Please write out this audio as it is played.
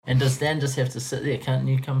And does Dan just have to sit there? Can't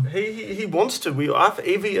you come? He wants to.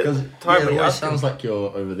 Every Because time we it ask sounds him, like you're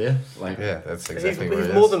over there. Like, Yeah, that's exactly what he's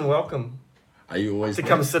it more is. than welcome are you always to there?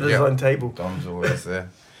 come sit at his Yeah. own table. Dom's always there.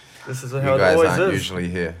 This is You how it guys always aren't is. usually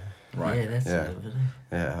here. Right. Yeah, that's Yeah. it.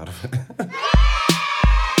 Yeah, out of it.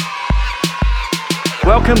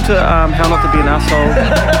 Welcome to How Not to Be an Asshole.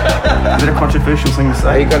 A bit of controversial thing to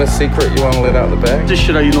say. You got a secret you want to let out the bag? Just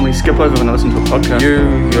shit I you normally skip over when I listen to a podcast.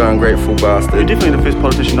 You ungrateful You're bastard. definitely the first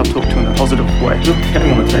politician I've talked to in a positive way. You're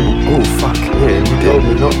counting on the table. Oh, fuck. Yeah, you told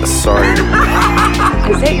me not. Sorry.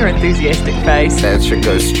 Is that your enthusiastic face? That should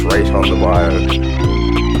go straight on the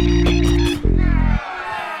bio.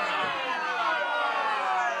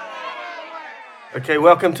 Okay,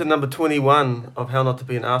 welcome to number 21 of How Not to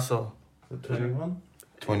Be an Asshole. 21?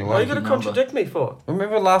 21. Why are you going to Number. contradict me for?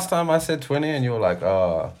 Remember last time I said 20 and you were like,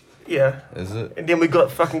 oh, Yeah. is it? And then we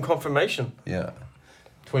got fucking confirmation. Yeah.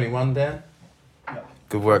 21, Dan?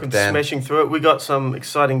 Good work, Been Dan. smashing through it. We got some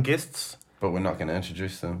exciting guests. But we're not going to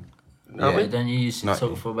introduce them. Are Yeah. we? Yeah, don't you used to Not-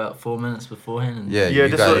 talk for about 4 minutes beforehand? And Yeah, Yeah,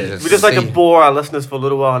 you guys we just like to see- bore our listeners for a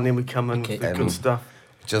little while and then we come in Okay. with the And- good stuff.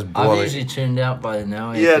 Just I've boil usually it. tuned out by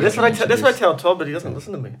now. Yeah, that's what I tell Todd, but he doesn't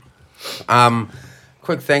listen to me.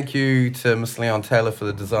 Quick thank you to Miss Leon Taylor for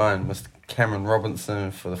the design, Mr. Cameron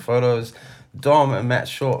Robinson for the photos, Dom and Matt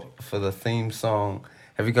Short for the theme song.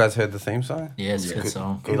 Have you guys heard the theme song? Yeah, it's a good Good-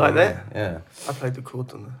 song. You like that? Yeah. I played the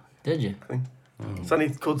chords on Did you? the thing. It's only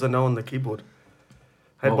chords I know on the keyboard.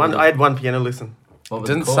 I had What one. were I had one piano lesson. What were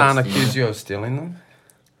the Didn't chords, San do you know? accuse you of stealing them?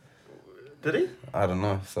 Did he? I don't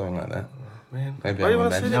know, something like that. Man, Maybe why do you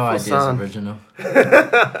I'm want to say imagining. No that for, ideas son? original.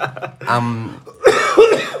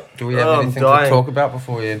 Do we have Oh, I'm anything to dying. talk about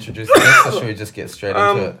before we introduce the guests, or should we just get straight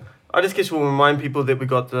into it? I just guess we'll remind people that we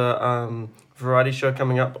got the variety show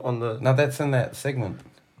coming up on the... No, that's in that segment.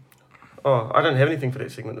 Oh, I don't have anything for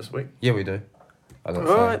that segment this week. Yeah, we do. I got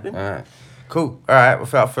Alright some. then. Alright. Cool. Alright,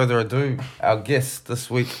 without further ado, our guests this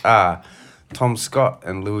week are Tom Scott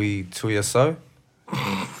and Louis Tuiaso.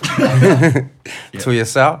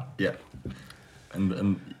 Tuiasau. Yeah.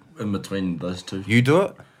 And in between those two. You do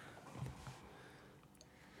it?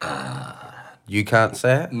 You can't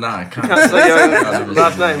say it? No, I can't. Can't say your own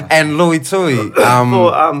last name. And Louis Tui. For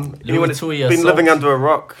anyone that's Tuiaso. been living under a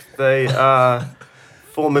rock, they are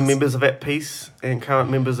former members of At Peace and current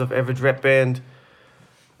members of Average Rap Band.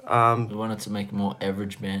 We wanted to make a more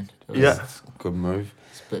average band. It was Yeah. Good move.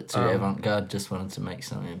 a bit too avant-garde. Just wanted to make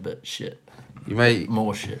something a bit shit. You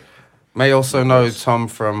More shit. may also know Tom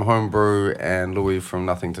from Homebrew and Louis from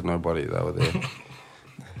Nothing to Nobody. They were there.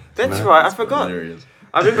 That's No. right, I forgot. Hilarious.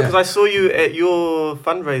 I remember because I saw you at your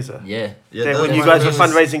fundraiser. Yeah. Yeah, That that when you was- guys were that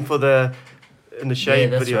was- fundraising for the In the Shade Yeah,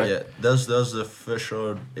 that's video. right. Yeah, that was the first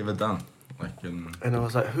show I'd ever done. Like in... And I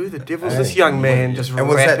was like, who the devil's Hey. this young man just And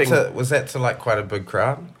rapping? was that to like quite a big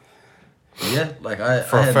crowd? Yeah, like I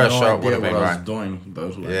For a had first no show, it idea would've what been I was right. doing,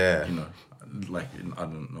 but like, Yeah. you know, like I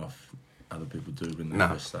don't know if other people do when they No.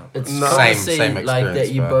 first start. It's No. cool Same- to see, same like that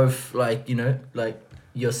experience, you but- both like, you know, like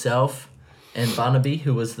yourself and Barnaby,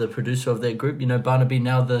 who was the producer of that group. You know, Barnaby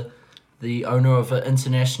now the owner of an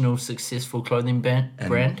international successful clothing brand. Who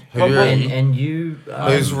do you- And you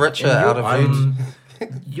Who's richer and out of each?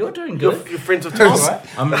 You're doing You're good. friends with Tom, Who's-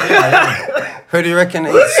 right? Who do you reckon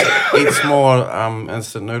eats more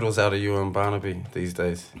instant noodles out of you and Barnaby these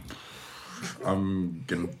days? I'm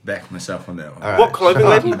gonna back myself on that one. Alright. What clothing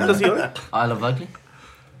label does he own? I Love Ugly.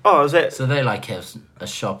 Oh, is that... So they like have a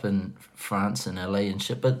shop in France and LA and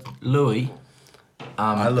shit. But Louis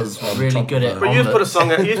love is on really top good of at that. But you just put a omelets.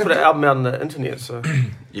 song out, you just put an album out on the internet, so...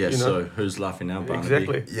 Yeah, you know. so who's laughing now, Barnaby?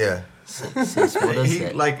 Exactly. Yeah. Success, what is He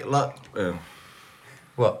that? like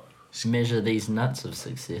What? Measure these nuts of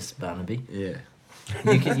success, Barnaby. yeah.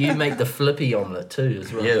 You make the flippy omelette too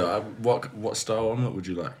as well. Yeah, what style omelette would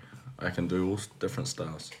you like? I can do all different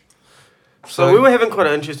styles. So we were having quite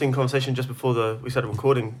an interesting conversation just before we started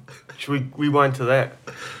recording. Should we rewind to that?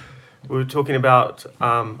 We were talking about.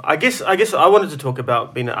 I guess I wanted to talk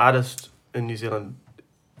about being an artist in New Zealand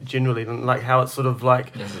generally, and like how it's sort of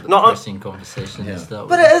like That's a not. depressing conversation Yeah. to start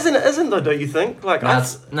But with. it isn't though, don't you think? Like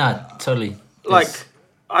Totally. like It's-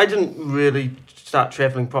 I didn't really start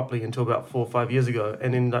traveling properly until about 4 or 5 years ago,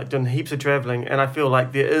 and then like done heaps of traveling, and I feel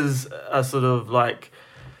like there is a sort of like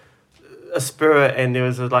a spirit, and there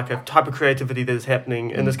is a type of creativity that is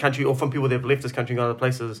happening in this country, or from people that have left this country and gone other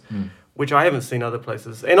places, which I haven't seen other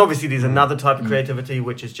places. And obviously, there's another type of creativity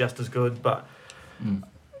which is just as good, but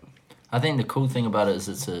I think the cool thing about it is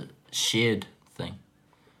it's a shared thing.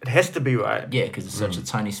 it has to be right. Yeah, because it's such a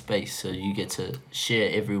tiny space, so you get to share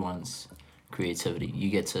everyone's creativity. You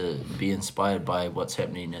get to be inspired by what's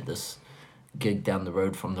happening at this gig down the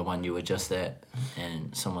road from the one you were just at,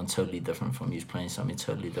 and someone totally different from you's playing something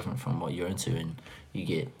totally different from what you're into, and you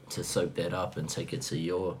get to soak that up and take it to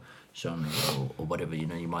your genre or whatever. You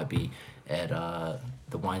know, you might be at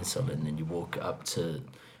the wine cellar, and then you walk up to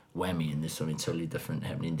Whammy, and there's something totally different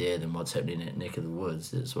happening there than what's happening at Neck of the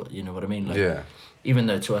Woods. That's what, you know what I mean? Like, Yeah. even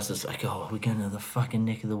though to us it's like, oh, we're going to the fucking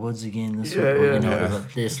Neck of the Woods again this Yeah, week, or, yeah. you know, Yeah. whatever.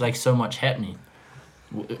 There's like so much happening.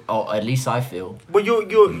 Or at least I feel Well,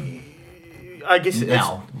 you're. I guess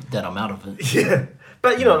now that I'm out of it. it's yeah,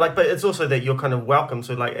 but you know, like, but it's also that you're kind of welcome.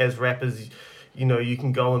 So like, as rappers, you know, you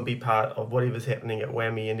can go and be part of whatever's happening at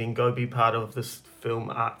Whammy, and then go be part of this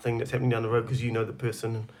film art thing that's happening down the road because you know the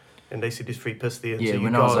person. And they said there's free piss there. And Yeah, so you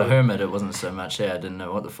when go I was a and- hermit, it wasn't so much there. I didn't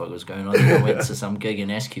know what the fuck was going on. Then I went to some gig and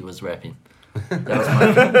Askew was rapping.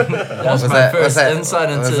 That was my first insight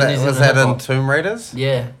into New Zealand Was that in hip-hop. Tomb Raiders?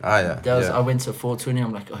 Yeah. Oh, yeah. That was. yeah. I went to 420.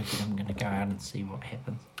 I'm like, okay, I'm gonna go out and see what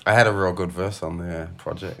happens. I had a real good verse on their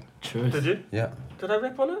project. Truth. Did you? Yeah. Did I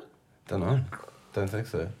rap on it? Don't know. Don't think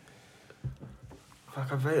so.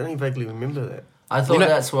 Fuck, I only vaguely remember that. I thought You know-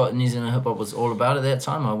 that's what New Zealand hip hop was all about at that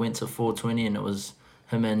time. I went to 420 and it was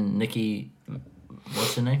him and Nikki.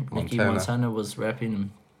 What's her name? Nikki Montana. Montana was rapping, and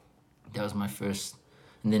that was my first.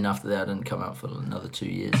 And then after that, I didn't come out for another 2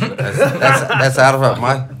 years. But That's out of it.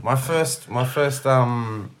 My first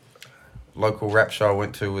local rap show I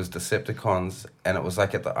went to was Decepticons, and it was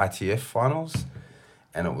like at the ITF finals,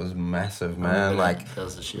 and it was massive, man. Like that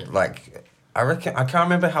was the shit. I reckon I can't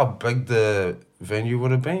remember how big the venue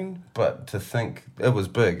would have been, but to think it was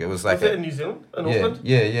big. It was like Was it in New Zealand? In yeah, Auckland?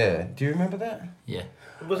 yeah. Do you remember that? Yeah.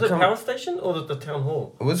 Was I it can't- Power Station or the town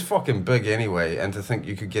hall? It was fucking big anyway, and to think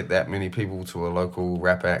you could get that many people to a local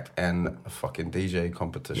rap act and a fucking DJ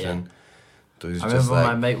competition. Dude's I just remember like,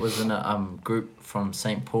 my mate was in a group from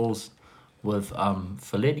St. Paul's with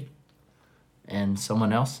Faletti and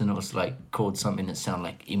someone else, and it was like called something that sounded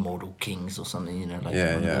like Immortal Kings or something, you know, like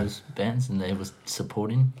Yeah, one yeah. of those bands, and they was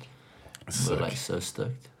supporting. We Sick. were like so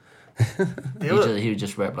stoked. Yeah, He would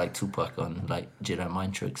just rap like Tupac on like Jedi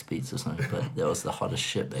Mind Tricks beats or something, but that was the hottest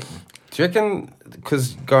shit back then. Do you reckon,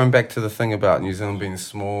 because going back to the thing about New Zealand being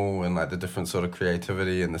small and like the different sort of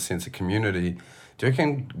creativity and the sense of community, do you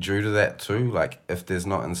reckon due to that too, like if there's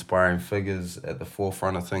not inspiring figures at the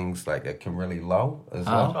forefront of things, like it can really lull as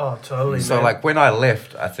well? Oh, totally. So man. like when I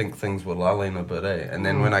left, I think things were lulling a bit, eh? And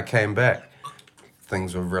then when I came back,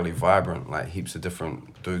 things were really vibrant, like heaps of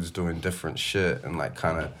different dudes doing different shit and like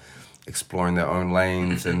kind of exploring their own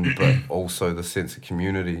lanes, and but also the sense of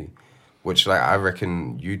community, which like I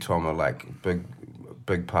reckon you, Tom, are like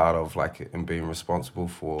big part of like in being responsible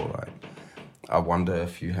for. Like I wonder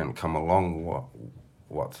if you hadn't come along,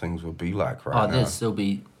 what things would be like right now. There'd still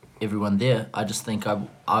be everyone there. I just think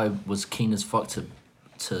I was keen as fuck to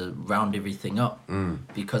round everything up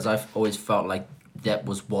because I've always felt like that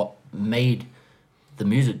was what made the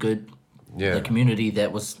music good. Yeah. The community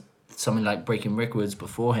that was something like breaking records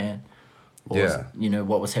beforehand. Or Yeah. you know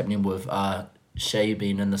what was happening with Shay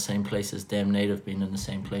being in the same place as Damn Native, being in the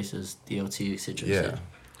same place as DLT, etc. Yeah,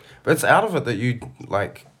 but it's out of it that you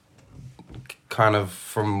like kind of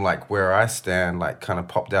from like where I stand, like kind of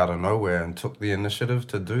popped out of nowhere and took the initiative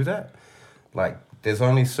to do that. Like there's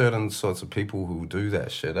only certain sorts of people who do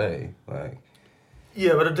that shit, eh? Like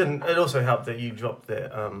Yeah, but it didn't. It also helped that you dropped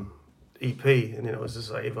that EP, and then it was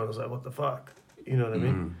just like everyone was like, "What the fuck?" You know what I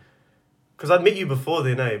mean? Because I'd met you before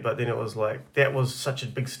then, eh? But then it was like that was such a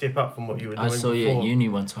big step up from what you were doing. I saw you before. at uni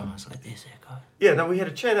one time. I was like, "There's that guy." Yeah, no, we had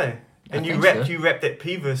a chat, eh? And you think rapped, so. you rapped that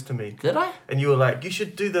P verse to me, Did I? and you were like, "You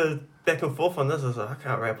should do the back and forth on this." I was like, "I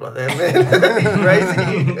can't rap like that, man. You're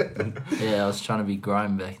crazy." Yeah, I was trying to be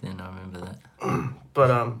grime back then. I remember that.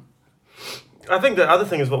 But I think the other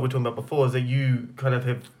thing is what we were talking about before is that you kind of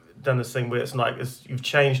have done this thing where it's like you've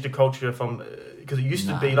changed the culture from because it used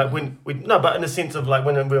to be like when we no, but in the sense of like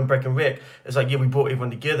when we were in Break and Wreck, it's like yeah, we brought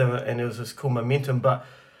everyone together and there was this cool momentum, but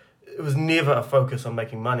it was never a focus on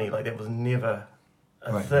making money. Like that was never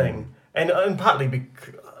a Right. thing, and partly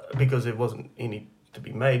because there wasn't any to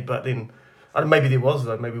be made. But then maybe there was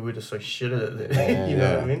though. Maybe we're just so shit at it. That, you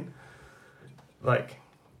know what I mean? Like,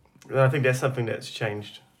 and I think that's something that's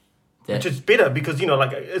changed. Which is better because, you know,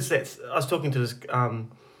 like, it's that... I was talking to this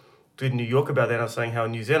dude in New York about that, and I was saying how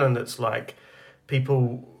in New Zealand it's like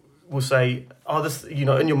people will say, oh, this, you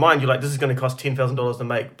know, in your mind, you're like, this is going to cost $10,000 to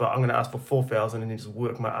make, but I'm going to ask for $4,000 and then just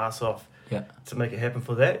work my ass off to make it happen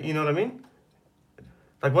for that. You know what I mean?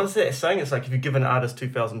 Like, what is that saying? It's like if you give an artist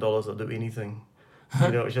 $2,000, they'll do anything. You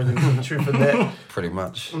know, which I think is the truth of that. pretty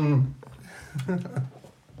much. You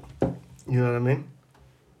know what I mean?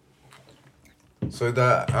 So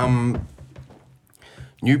the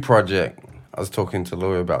new project, I was talking to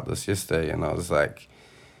Louis about this yesterday, and I was like,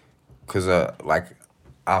 because like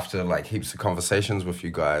after like heaps of conversations with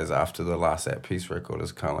you guys after the last At Peace record,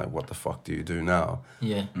 it's kind of like, what the fuck do you do now?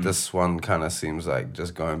 Yeah. This one kind of seems like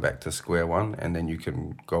just going back to square one, and then you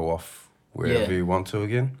can go off wherever you want to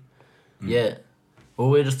again. Yeah. Well,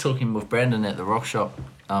 we were just talking with Brandon at the Rock Shop,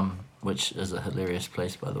 which is a hilarious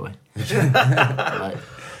place, by the way. Like,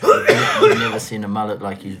 you've never seen a mullet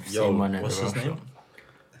like you've seen one at what's the his Rock name? Shop.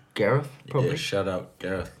 Gareth, probably. Yeah, shout out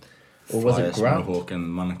Gareth. Or was it Flyers, Grant? Mohawk and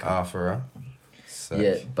Manukau. Ah, for real? Sick.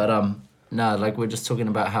 Yeah, but no, like we're just talking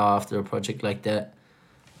about how after a project like that,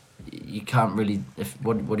 you can't really.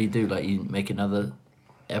 What do you do? Like you make another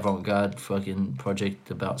avant-garde fucking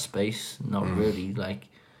project about space? Not really. Like,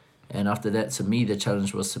 and after that, to me, the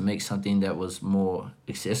challenge was to make something that was more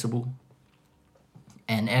accessible,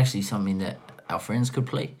 and actually something that our friends could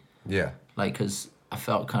play. Yeah. Like, cause I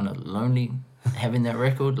felt kind of lonely having that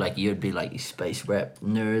record. Like you'd be like space rap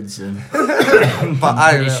nerds, and But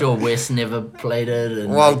I'm pretty sure Wes never played it.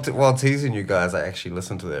 And While teasing you guys, I actually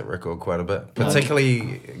listened to that record quite a bit.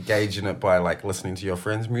 Particularly gauging it by like listening to your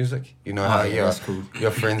friends' music. You know how yeah, that's cool.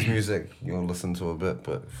 your friends' music you'll listen to a bit,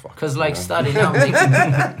 but fuck. Cause you like know.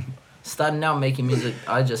 starting out making music,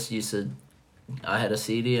 I just used to. I had a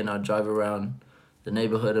CD and I'd drive around the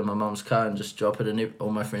neighborhood in my mom's car and just drop it in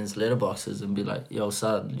all my friends' letterboxes and be like, "Yo,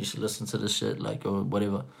 son, you should listen to this shit," like, or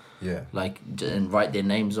whatever. Yeah. Like, and write their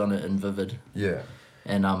names on it in Vivid. Yeah.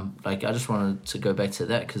 And like, I just wanted to go back to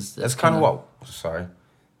that because That's kind of what. Sorry.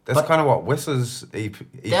 That's But- kind of what Wes's EP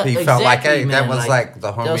That- felt like. exactly, Hey, that man, was like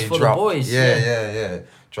the that was homie for the drop. boys, yeah, yeah. yeah.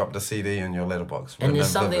 Drop the CD in your letterbox. And there's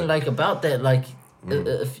something like about that, like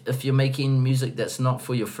Mm. if you're making music that's not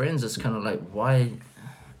for your friends, it's kind of like, why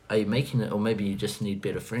are you making it? Or maybe you just need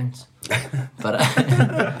better friends. But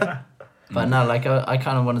but no, like I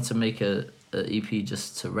kind of wanted to make a EP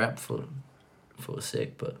just to rap for a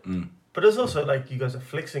sec, but But it's also like you guys are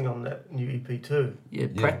flexing on that new EP too. yeah,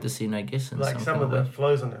 practicing, I guess. In Like some kind of the way.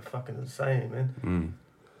 flows on that fucking insane, man.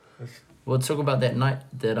 We'll talk about that night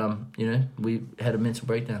that we had a mental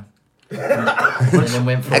breakdown. And then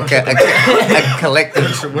went for a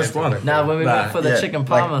collective. Which one? Nah, when we went for the chicken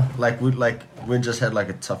parma. We just had like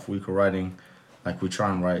a tough week of writing. Like we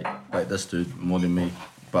try and write like this dude more than me,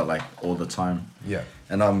 but like all the time. Yeah.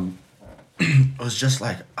 And it was just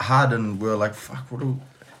like hard, and we were like, fuck, what do?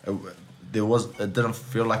 It didn't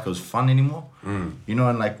feel like it was fun anymore. You know,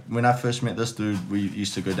 and like when I first met this dude, we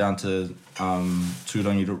used to go down to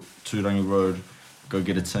Turangi Road, go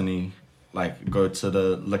get a tinny, like go to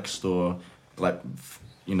the liquor store, like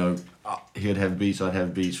he'd have beats, I'd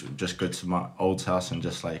have beats, just go to my old house and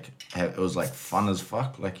just like it was like fun as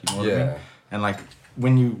fuck, like you know what I mean? And like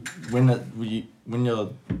when you're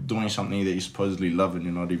doing something that you supposedly love and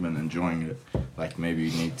you're not even enjoying it, like maybe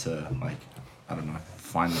you need to like, I don't know,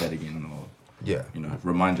 find that again, or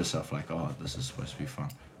remind yourself like, oh, this is supposed to be fun.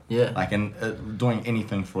 Yeah. Like, and doing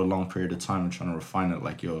anything for a long period of time and trying to refine it,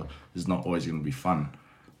 like is not always going to be fun.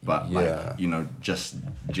 But like, just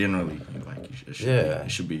generally, like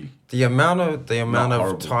it should be. The amount of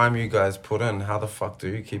horrible. time you guys put in, how the fuck do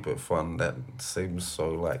you keep it fun? That seems so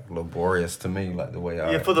like laborious to me, like the way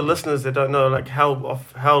I. Yeah, for the listeners that don't know, like how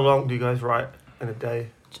long do you guys write in a day?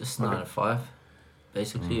 Just 9 to 5,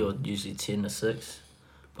 basically, or usually 10 to 6.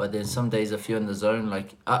 But then some days if you're in the zone,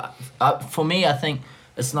 like for me, I think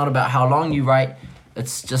it's not about how long you write.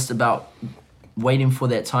 It's just about waiting for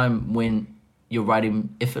that time when you're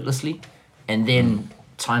writing effortlessly, and then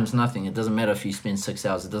time's nothing. It doesn't matter if you spend 6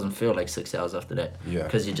 hours. It doesn't feel like 6 hours after that. Yeah.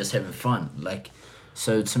 Because you're just having fun. Like,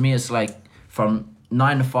 so to me, it's like from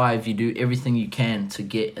 9 to 5, you do everything you can to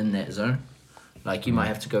get in that zone. Like you might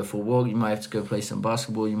have to go for a walk. You might have to go play some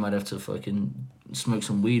basketball. You might have to fucking smoke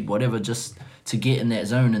some weed, whatever, just to get in that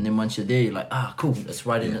zone. And then once you're there, you're like, cool, it's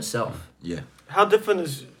right in itself. Yeah. How different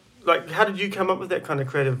is, like, how did you come up with that kind of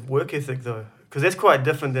creative work ethic though? Because that's quite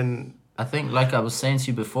different than. I think, like I was saying to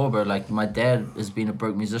you before, bro, like my dad has been a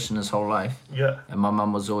broke musician his whole life. Yeah. And my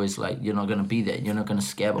mum was always like, you're not going to be that. You're not going to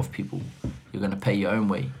scab off people. You're going to pay your own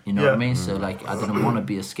way. You know what I mean? So, like, I didn't want to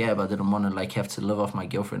be a scab. I didn't want to, like, have to live off my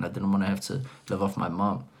girlfriend. I didn't want to have to live off my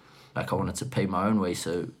mum. Like, I wanted to pay my own way.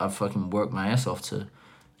 So I fucking worked my ass off to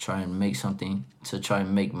try and make something, to try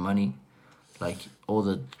and make money. Like, all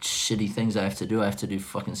the shitty things I have to do. I have to do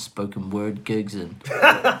fucking spoken word gigs and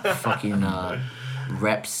fucking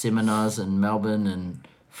rap seminars in Melbourne and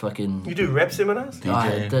fucking... You do rap seminars?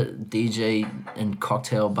 I DJ in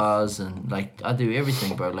cocktail bars and, like, I do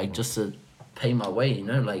everything, bro. Like, just to pay my way, you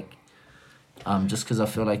know? Like, just because I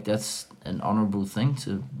feel like that's an honourable thing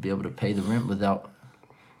to be able to pay the rent without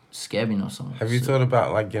scabbing or something. Have you So thought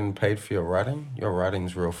about like getting paid for your writing? Your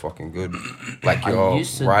writing's real fucking good. Like I your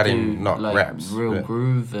used to writing, do, not like, raps. real Yeah.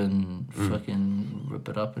 groove and fucking rip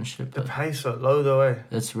it up and shit. The But pay's so low though, eh?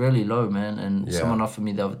 it's really low, man. And Yeah. someone offered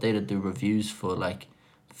me the other day to do reviews for like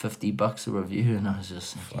 $50 a review, and I was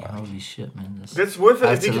just thinking, holy shit, man. It's worth I it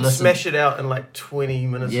had if you to can listen- smash it out in like 20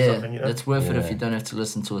 minutes or Yeah, something, you know? that's worth it if Yeah. you don't have to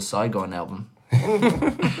listen to a Saigon album.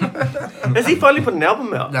 Has he finally put an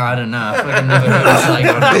album out? No, I don't know. I fucking never heard of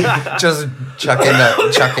Saigon. Just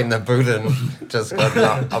chuck in the boot and just got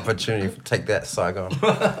an opportunity to take that Saigon.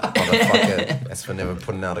 Motherfucker. That's for never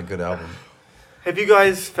putting out a good album. Have you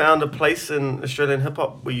guys found a place in Australian hip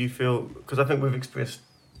hop where you feel, because I think we've expressed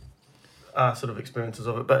our sort of experiences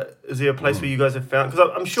of it, but is there a place where you guys have found, because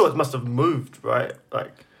I'm sure it must have moved, right?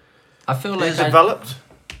 Like, I feel like it's developed?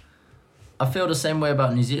 I feel the same way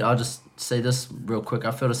about New Zealand. I'll just say this real quick.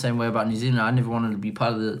 I feel the same way about New Zealand. I never wanted to be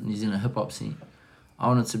part of the New Zealand hip hop scene. I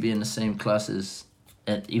wanted to be in the same class as,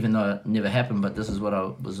 even though it never happened, but this is what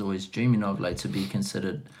I was always dreaming of, like to be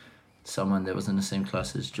considered someone that was in the same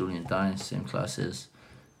class as Julian Dines, same class as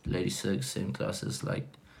Lady Six, same class as like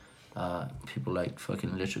people like fucking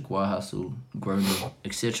Electric Wild Hustle, Groner,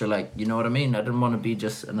 etc. Like, you know what I mean? I didn't want to be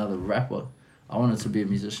just another rapper. I wanted to be a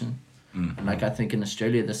musician. And like, I think in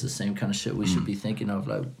Australia, that's the same kind of shit we should be thinking of.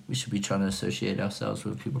 Like, we should be trying to associate ourselves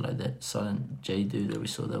with people like that. Silent J dude that we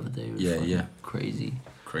saw the other day was fucking crazy.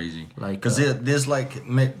 Crazy. Like, Because there's like,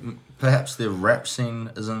 perhaps their rap scene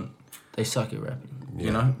isn't, they suck at rapping.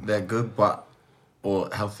 you know, they're good, but, or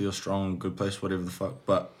healthy or strong, good place, whatever the fuck.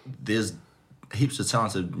 But there's heaps of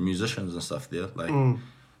talented musicians and stuff there. Like,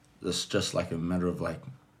 it's just like a matter of like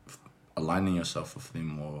aligning yourself with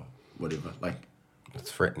them or whatever. Like,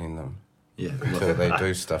 It's threatening them yeah, until they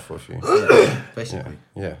do stuff with you. basically.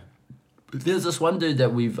 Yeah. There's this one dude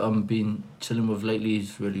that we've been chilling with lately.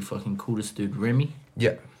 He's really fucking cool. This dude, Remy.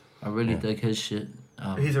 Yeah. I really dig his shit.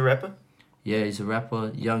 He's a rapper? Yeah, he's a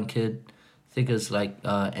rapper, young kid. I think his like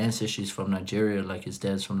ancestry's from Nigeria, like his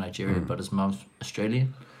dad's from Nigeria, but his mom's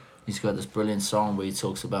Australian. He's got this brilliant song where he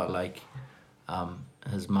talks about like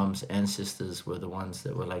his mom's ancestors were the ones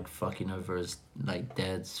that were like fucking over his like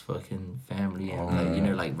dad's fucking family, and like, you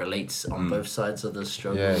know, like relates on both sides of the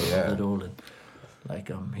struggle of it all, and like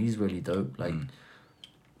he's really dope. Like,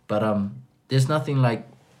 but there's nothing like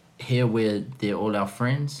here where they're all our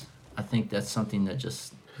friends. I think that's something that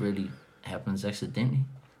just really happens accidentally.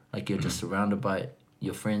 Like, you're just surrounded by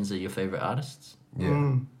your friends or your favorite artists.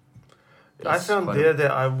 Yeah. I That's found quite there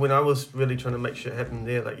that when I was really trying to make shit happen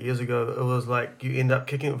there, like years ago, it was like you end up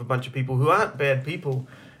kicking it with a bunch of people who aren't bad people,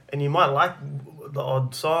 and you might like the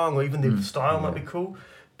odd song or even their style might be cool,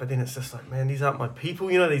 but then it's just like, man, these aren't my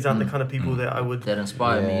people. You know, these aren't the kind of people that I would. That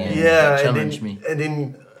inspire me and Yeah, that and challenge then, me. and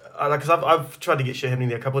then, like, cause I've tried to get shit happening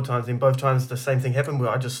there a couple of times, and both times the same thing happened where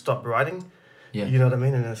I just stopped writing. Yeah. You know what I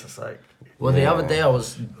mean? And it's just like, Well, the other day I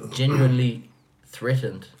was genuinely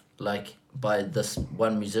threatened, like, by this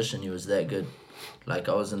one musician. He was that good. Like,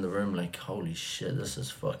 I was in the room like, holy shit,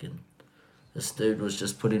 this dude was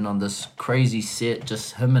just putting on this crazy set,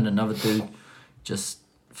 just him and another dude, just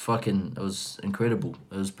fucking, it was incredible.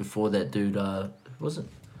 It was before that dude, was it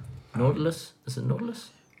Nautilus? Is it Nautilus?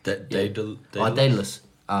 Daedalus.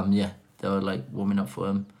 Yeah, they were like warming up for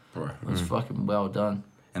him. Bro. It was fucking well done.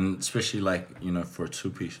 And especially like, you know, for a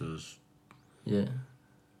two-piece, it was Yeah.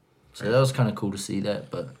 So that was kind of cool to see that,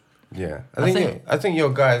 but Yeah. I I think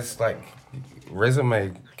your guys like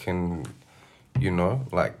resume can, you know,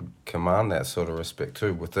 like command that sort of respect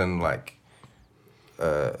too within like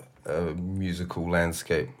a musical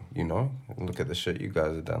landscape, you know. Look at the shit you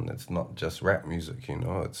guys have done. It's not just rap music, you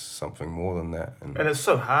know, it's something more than that. and it's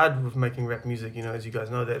so hard with making rap music, you know, as you guys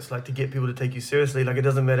know, that it's like to get people to take you seriously. Like, it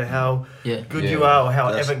doesn't matter how good you are or how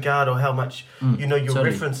avant-garde or how much, you know, you're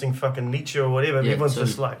totally. referencing fucking Nietzsche or whatever. Yeah, Everyone's totally.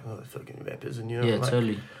 just like, oh, fucking rappers, and you know, yeah, like,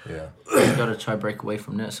 totally. Yeah. You gotta try break away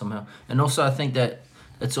from that somehow. And also, I think that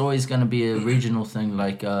it's always gonna be a regional thing.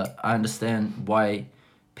 Like, I understand why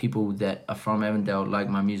people that are from Avondale like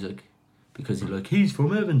my music, because you're like, he's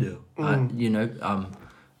from Avondale.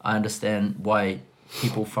 I understand why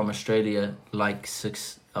people from Australia like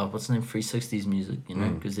 360's music, you know,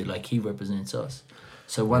 because they're like, he represents us.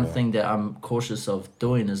 So one thing that I'm cautious of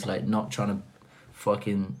doing is like not trying to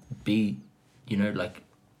fucking be, you know, like,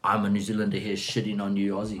 I'm a New Zealander here shitting on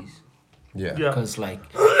you Aussies. Yeah. Yeah. Because, like,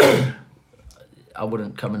 I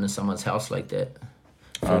wouldn't come into someone's house like that.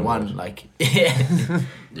 For one, like, yeah.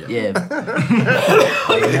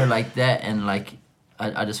 But, you know, like that, and, like,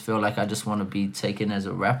 I just feel like I just want to be taken as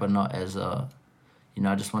a rapper, not as a, you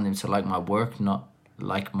know, I just want them to like my work, not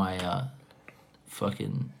like my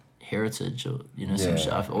fucking heritage or, you know, some Yeah.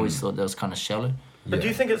 shit. I've always thought that was kind of shallow. But do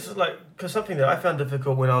you think it's like, because something that I found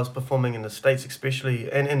difficult when I was performing in the States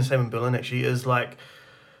especially, and the same in Berlin actually, is like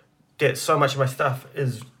that so much of my stuff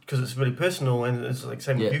is, because it's really personal, and it's like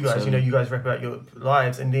same with you guys, totally. you guys rap about your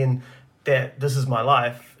lives, and then that this is my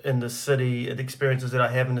life in the city, the experiences that I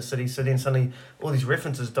have in the city, so then suddenly all these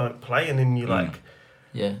references don't play, and then you like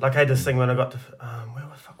I had this thing when I got to, where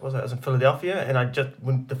the fuck was I? I was in Philadelphia, and I just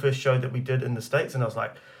went the first show that we did in the States, and I was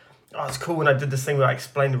like, oh, it's cool when I did this thing where I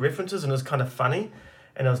explained the references, and it was kind of funny.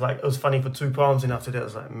 And I was like, it was funny for 2 poems, and after that I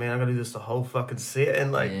was like, man, I'm going to do this the whole fucking set,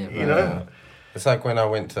 and like, you know? It's like when I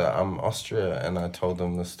went to Austria and I told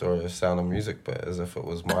them the story of Sound of Music, but as if it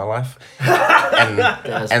was my life.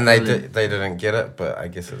 and they didn't get it, but I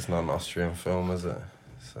guess it's not an Austrian film, is it?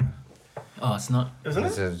 So, Oh, it's not. Isn't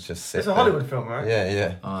it? it's just It's a Hollywood film, right?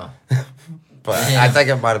 Yeah. Oh, But I think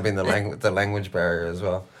it might have been the language barrier as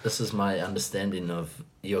well. this is my understanding of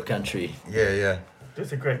your country. Yeah.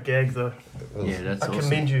 That's a great gag, though. Yeah, that's I awesome.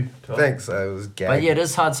 commend you. Tom. Thanks. I was gagging. But yeah, it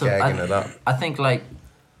is hard to. gagging it up. I think like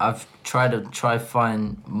I've tried to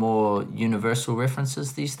find more universal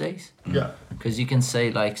references these days, Yeah. because you can say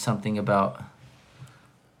like something about,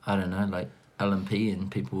 I don't know, like LMP, and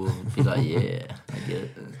people will be like, yeah, I get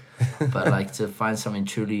it. But like to find something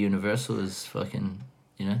truly universal is fucking,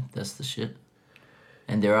 that's the shit.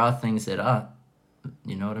 And there are things that are,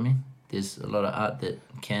 you know what I mean? There's a lot of art that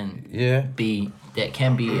can be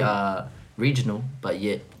regional, but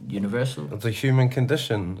yet universal. The human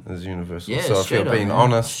condition is universal. Yeah, so if straight you're up, being man.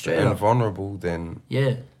 honest Straight and up. vulnerable, then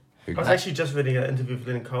Yeah. I was actually just reading an interview with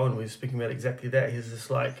Lennon Cohen where he's speaking about exactly that. He's just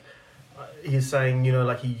like, he's saying,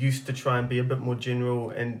 like he used to try and be a bit more general,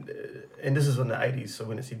 and this is in the 80s, so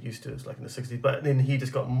when it said used to, it's like in the 60s, but then he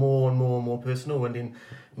just got more and more and more personal, and then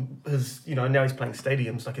his, now he's playing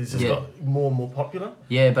stadiums, like he's just got more and more popular.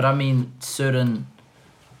 Yeah, but I mean certain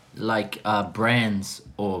like brands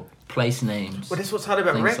or place names. Well, that's what's hard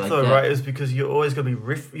about things rap like though, that. right, is because you're always going to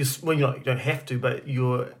be, you don't have to, but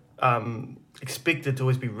you're expected to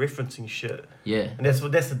always be referencing shit. Yeah. And that's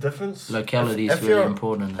the difference. Locality If is really you're-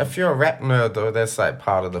 important. if you're a rap nerd though, that's like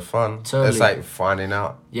part of the fun. Totally. It's like finding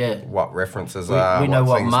out what references are. we know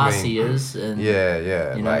what things Marcy mean. is, and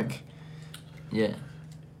Yeah, you know, like yeah.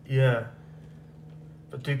 Yeah.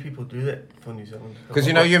 But do people do that for New Zealand? because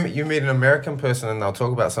you meet an American person and they'll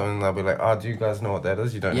talk about something and they'll be like, oh, do you guys know what that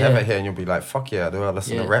is? You don't have Yeah. it here, and you'll be like, fuck yeah, I do. I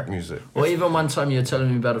listen to Yeah. rap music. Well, even one time you were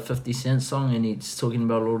telling me about a 50 Cent song, and he's talking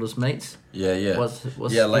about all his mates. Yeah. What's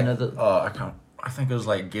yeah, like the I think it was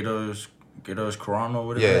like Ghetto's Quran or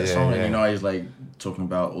whatever Yeah, that yeah, song. yeah. And he's like talking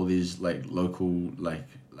about all these like local like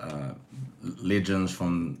legends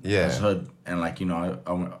from his hood, and like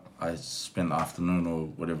I spent the afternoon or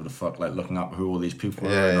whatever the fuck like looking up who all these people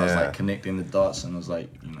were, and I was like connecting the dots, and I was like,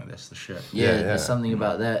 that's the shit. There's something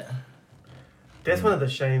about that. That's one of the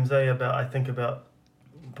shames, I think about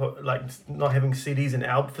like not having CDs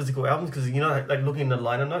and physical albums, because like looking in the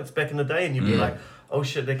liner notes back in the day, and you'd be like, oh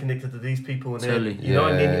shit, they're connected to these people, and Totally.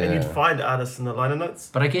 and you'd find artists in the liner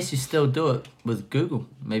notes. But I guess you still do it with Google,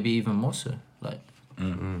 maybe even more so. Like,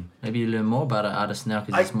 maybe you learn more about an artist now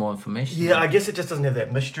because there's more information. Yeah, I guess it just doesn't have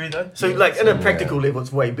that mystery though. So Yeah, like in a practical level,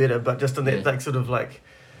 it's way better, but just on that like sort of like,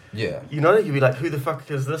 Yeah. you'd be like, who the fuck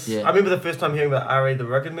is this? Yeah. I remember the first time hearing about R.A. the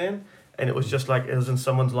Rugged Man, and it was just like, it was in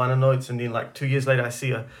someone's liner notes, and then like 2 years later I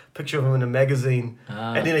see a picture of him in a magazine,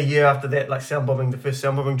 and then a year after that, like the first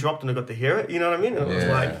sound bombing dropped, and I got to hear it, you know what I mean? And it was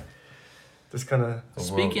like, this kind of...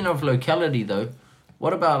 Speaking of locality though,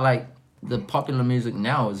 what about like the popular music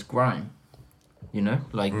now is grime?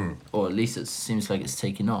 Like, or at least it seems like it's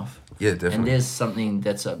taking off. Yeah, definitely. And there's something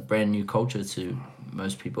that's a brand new culture to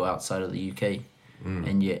most people outside of the UK,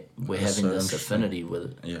 and yet we're That's having so this interesting. affinity with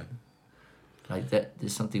it. Yeah. Like that,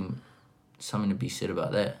 there's something to be said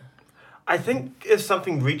about that. I think if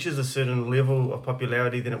something reaches a certain level of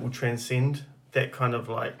popularity, then it will transcend that kind of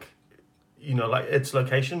like, like its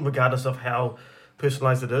location, regardless of how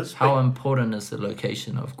personalized it is. How important is the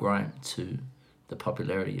location of grime to the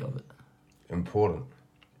popularity of it? Important.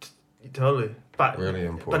 Totally, but Really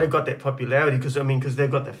important. But they've got that popularity because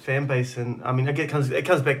they've got that fan base, and it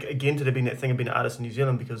comes back again to there being that thing of being an artist in New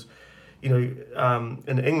Zealand, because, in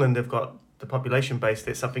England they've got the population base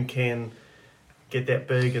that something can get that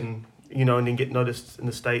big, and and then get noticed in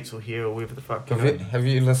the States or here or wherever the fuck. Have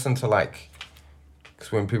you listened to like,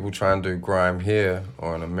 because when people try and do grime here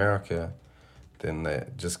or in America, then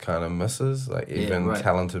that just kind of misses, like even right.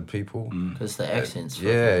 talented people. Because the accent's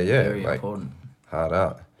very very important. Hard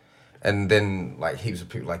out. And then like heaps of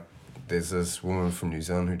people, like there's this woman from New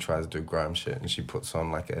Zealand who tries to do grime shit, and she puts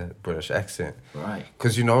on like a British accent. Right.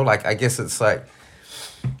 Because like I guess it's like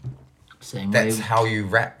Same that's way. how you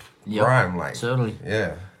rap Yep, grime, like totally.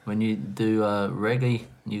 yeah. When you do reggae,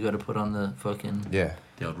 you got to put on the fucking Yeah,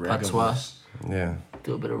 The old patois. yeah.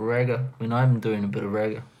 Do a bit of reggae. When I'm doing a bit of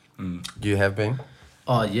reggae. You have been?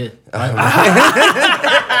 Oh yeah.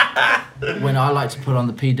 When I like to put on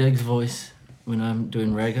the P Diggs voice when I'm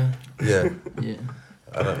doing reggae. Yeah. Yeah.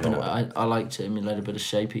 I don't know. When I like to emulate a bit of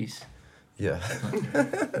Shapies. Yeah.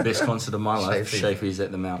 Best concert of my life. Shapey. Shapey's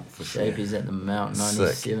at the Mount for sure. Shapies at the Mount Sick.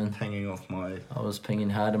 97. Hanging off my. I was pinging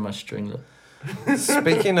hard in my stringlet.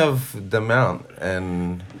 Speaking of the Mount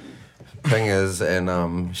and pingers and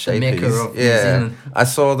Mecca shapies, of New yeah, Zealand. I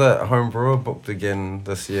saw that Home Brewer booked again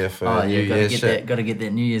this year for Oh New yeah, gotta Year's get shit. that. Gotta get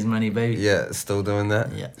that New Year's money, baby. Yeah, still doing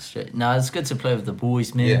that. Yeah, straight. No, it's good to play with the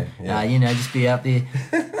boys, man. Yeah, yeah. You know, just be out there.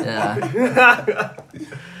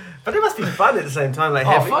 But it must be fun at the same time, like Oh,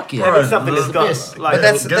 having, fuck yeah. having Bro, something that's the got best. like. But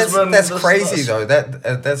that's Gisborne, that's this- crazy this- though.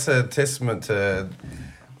 That's a testament to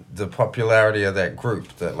the popularity of that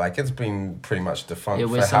group. That like it's been pretty much defunct Yeah,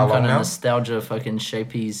 for we're how some long kind of now? nostalgia fucking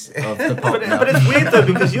Shapies of hip hop But, now. but it's weird though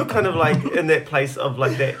because you're kind of like in that place of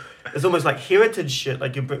like that. It's almost like heritage shit.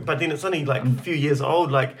 Like you, but then it's only like a few years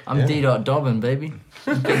old. Like I'm Yeah. D. Dobbin, baby.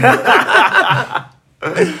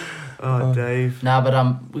 oh, Dave. Nah,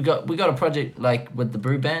 but we got a project like with the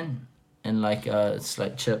Brew Band, and like it's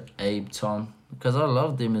like Chip, Abe, Tom, because I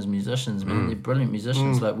love them as musicians, man. They're brilliant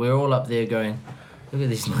musicians. Like we're all up there going, look at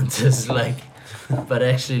these munters, like. But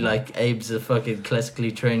actually, like Abe's a fucking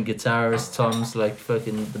classically trained guitarist. Tom's like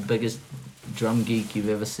fucking the biggest drum geek you've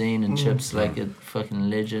ever seen, and Chip's like a fucking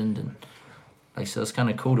legend, and like so it's kind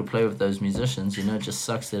of cool to play with those musicians. You know, it just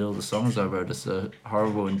sucks that all the songs I wrote are so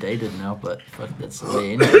horrible and dated now, but fuck, that's the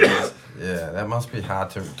way it is. Yeah, that must be hard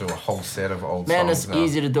to do a whole set of old Man, songs it's now.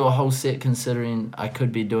 easy to do a whole set considering I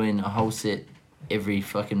could be doing a whole set every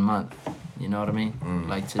fucking month. You know what I mean?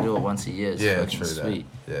 Like to do it once a year is Yeah, fucking true sweet.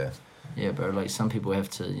 that. Yeah. Yeah, bro. Like some people have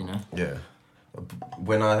to, you know. Yeah.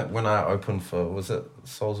 When I opened for, was it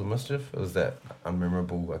Souls of Mischief? It was that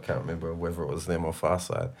unmemorable, I can't remember whether it was them or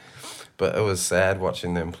Farside. But it was sad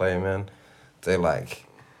watching them play, man. They're like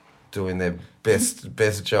doing their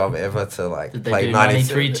best job ever to like Did they play do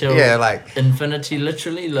 93 till Yeah, like infinity,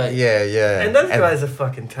 literally? Like yeah. And those guys are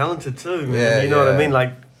fucking talented too, man. Yeah, you know what I yeah. mean?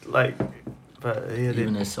 Like, but yeah,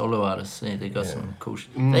 even they as solo artists, yeah, they got some cool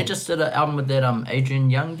shit. Mm. They just did an album with that Adrian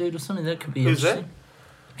Young dude or something. That could be Who's that? interesting.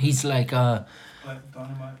 He's like Like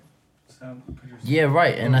Dynamite sound producer. yeah,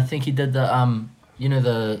 right. And I think he did the you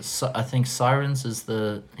know I think Sirens is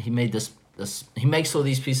he made this he makes all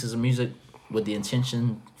these pieces of music with the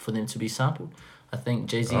intention for them to be sampled. I think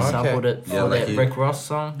Jay-Z Oh, okay. sampled it for Yeah, like that he- Rick Ross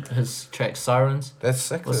song, his track Sirens. That's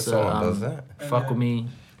sick that What's the, someone does that. Fuck with me.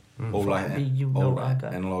 All like Fuck me, you know all I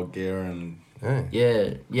got- analog gear and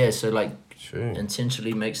Yeah, Yeah, so like true.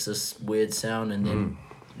 intentionally makes this weird sound and then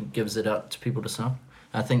gives it out to people to sample.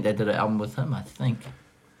 I think they did an album with him. I think.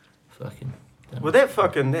 Fucking. well, that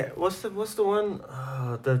fucking that. What's the one?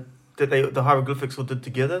 The hieroglyphics all did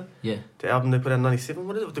together. Yeah. The album they put out in '97.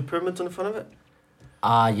 What is it with the pyramids on the front of it?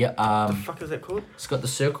 Yeah. The fuck is that called? It's got the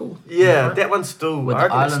circle. Yeah, that one still. With I the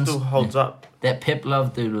reckon it islands, still holds up. That Pep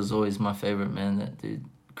Love dude was always my favorite, man. That dude,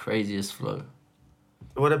 craziest flow.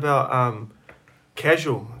 What about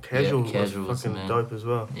Casual? Casual Casual was was the fucking man. dope as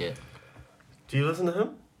well. Yeah. Do you listen to him?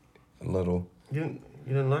 A little. You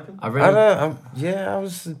didn't like him? I I really. don't. I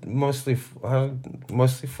was mostly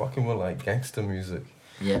fucking with like gangster music.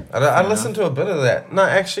 Yeah. I fair listened enough. to a bit of that. No,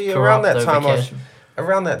 actually, Corrupt around that over time Casual.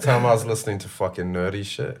 around that time I was listening to fucking nerdy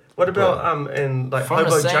shit. What about in like From the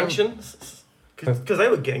Hobo same- Junction? Because they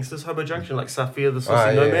were gangsters. Hobo Junction, like Safir the Saucy Ah,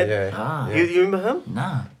 yeah, Nomad. yeah. Ah. Yeah. You remember him?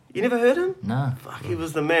 Nah. You never heard him? Nah. Fuck, he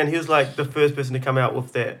was the man. He was like the first person to come out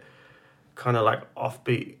with that kind of like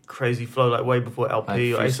offbeat, crazy flow, like way before Like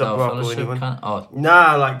LP or Freestyle ASAP Rock or Fellowship anyone. kind of. Oh.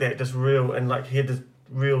 Nah, like that, just real and like he had this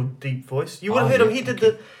real deep voice. You would have Oh, heard him. yeah, He did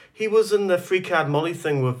okay. he was in the Free Card Molly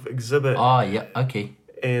thing with Exhibit Oh yeah. Okay.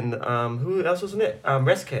 and who else was in it?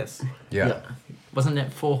 Rascas. Yeah. Wasn't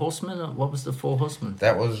that Four Horsemen? Or what was the Four Horsemen?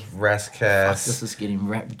 That was Fuck, Rascas, this is getting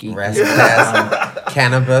rap geek. Rascas,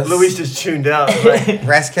 Cannabis. Louis just tuned out. Like,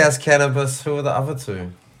 Rascas, Cannabis. Who were the other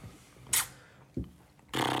two?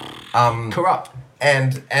 Corrupt.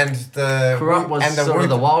 And the Corrupt was and sort of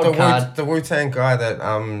the wild card. The Wu-Tang guy that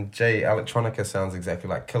Jay Electronica sounds exactly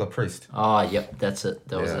like Killer Priest. Oh, yep, that's it.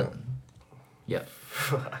 That was Yeah. it. Yep.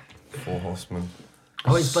 Four Horsemen. I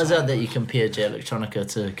always buzz out that you compare Jay Electronica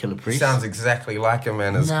to Killer He Priest. sounds exactly like him,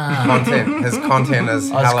 and his Nah. content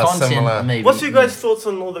is Oh, his hella content, similar. maybe. what's your guys' thoughts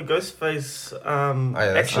on all the Ghostface yeah,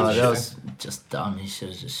 that's action Oh, shit? that was just dumb. He should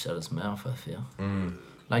have just shut his mouth, I feel.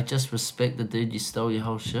 Like, just respect the dude you stole your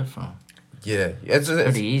whole shit from. Yeah, it's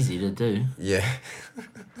Pretty easy to do. yeah.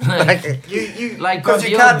 Like, You like 'Cause bro,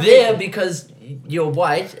 you you're can't- there because you're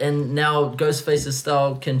white, and now Ghostface's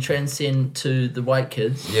style can transcend to the white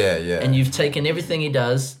kids. Yeah, yeah. And you've taken everything he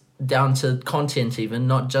does down to content, even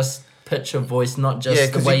not just pitch of voice, not just Yeah,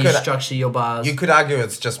 the 'cause way you you could- structure your bars. You could argue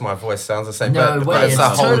it's just my voice sounds the same. No but way, it's it's the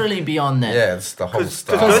whole, totally beyond that. Yeah, it's the whole 'Cause-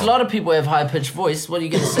 style. Because a lot of people have high pitched voice. What are you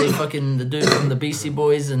gonna say? Fucking the dude from the Beastie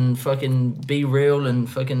Boys and fucking Be Real and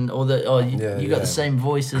fucking all the you Yeah, got yeah. the same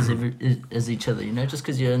voice as each other. You know, just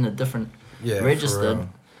because you're in a different Yeah, for registered. real.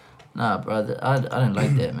 Nah, brother, I don't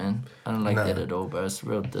like that, man. I don't like Nah. that at all, bro. It's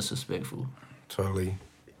real disrespectful. Totally.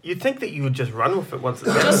 You'd think that you would just run with it once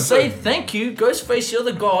it's done. Just say thank you, Ghostface. You're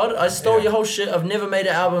the god. I stole your whole shit. I've never made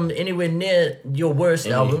an album anywhere near your worst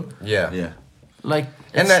album. Yeah. Yeah. Like,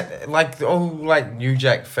 And it's- that, like, all like New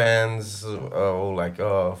Jack fans are all like,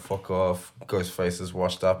 oh, fuck off. Ghostface is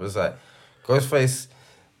washed up. It's like, Ghostface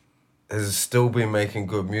has still been making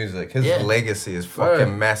good music. His Yeah. legacy is Bro.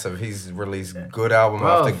 fucking massive. He's released good album Bro.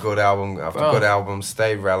 after good album after Bro. good album,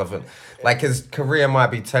 stayed relevant. Like, his career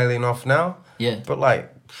might be tailing off now, yeah. but like,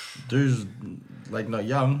 Dude's like not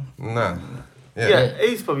young. nah. Yeah. Yeah, Yeah,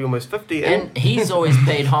 he's probably almost 50. And he's always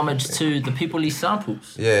paid homage to the people he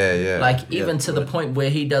samples. yeah. Like, even to the point where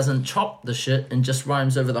he doesn't chop the shit and just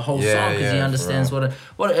rhymes over the whole Yeah, song because he yeah, understands for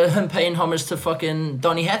what him paying homage to fucking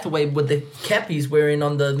Donny Hathaway with the cap he's wearing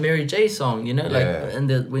on the Mary J song, you know, like Yeah. and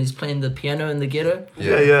when he's playing the piano in the ghetto,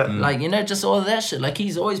 yeah. like, you know, just all of that shit. Like,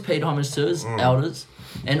 he's always paid homage to his elders,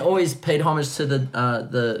 and always paid homage to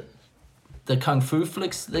the kung fu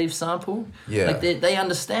flicks they've sampled. Yeah. Like, they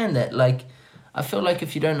understand that. Like, I feel like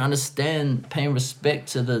if you don't understand paying respect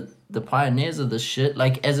to the pioneers of this shit,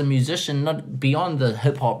 like, as a musician, not beyond the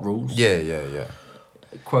hip hop rules, yeah.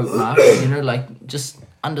 quote marks, you know, like, just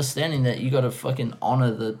understanding that you gotta fucking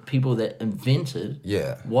honor the people that invented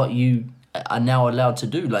Yeah. what you are now allowed to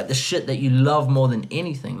do. Like, the shit that you love more than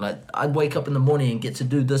anything. Like, I'd wake up in the morning and get to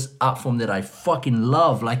do this art form that I fucking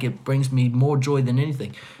love. Like, it brings me more joy than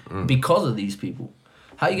anything because of these people.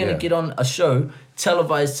 How are you gonna Yeah. get on a show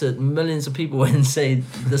televised to millions of people and say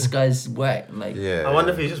this guy's whack? Like, Yeah. I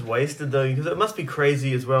wonder if he's just wasted though, because it must be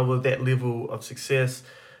crazy as well with that level of success.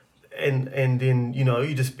 And then, you know,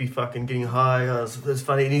 you just be fucking getting high, it's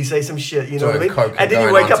funny, and you say some shit, you know what I Doing mean? coke And then you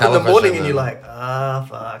going wake on up in the morning television and you're and- like,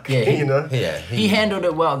 fuck, Yeah, you know? Yeah. he handled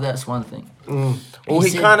it well. That's one thing. Well, he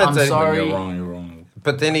said, kind of "I'm did. sorry." When you're wrong, you're wrong.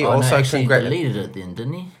 But then he Oh, no, also actually, he deleted it then,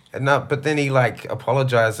 didn't he? No, but then he like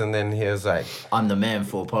apologized, and then he was like, I'm the man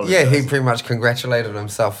for apologizing. yeah, he pretty much congratulated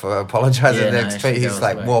himself for apologizing. Yeah, no, Next actually, tweet, that he's was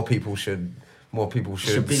like, right. more people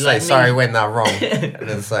should be say like me. sorry when they're wrong, and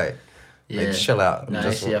then say, Yeah. like, chill out. No,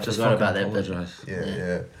 Just- actually, I Just forgot fucking about that bit. apologize.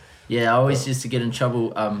 yeah. Yeah, I always used to get in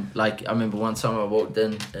trouble. Like, I remember one time I walked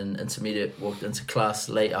in intermediate, walked into class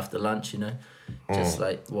late after lunch, you know, just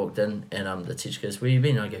like walked in, and the teacher goes, "Where you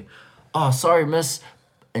been?" I go, "Oh, sorry, miss,"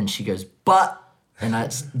 and she goes, "But," and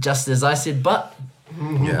just as I said, "But,"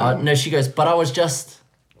 Yeah. no, she goes, "But I was just,"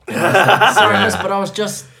 and I was like, "Sorry, miss, but I was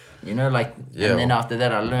just," you know, like, Yeah. and then after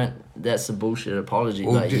that I learned that's a bullshit apology.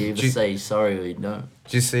 Well, Like, do- you either do you- say sorry or you don't.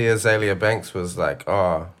 Do you see Azalea Banks was like,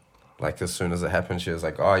 oh, like as soon as it happened, she was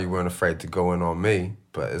like, oh, you weren't afraid to go in on me,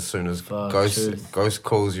 but as soon as Fuck, Ghost truth. Ghost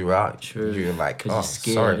calls you out, Truth. you're like, 'Cause oh, you're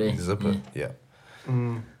scared, sorry, eh? zip it. Yeah.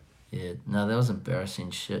 Yeah, no, that was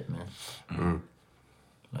embarrassing shit, man.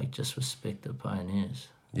 Like, just respect the pioneers.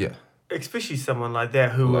 Yeah. Especially someone like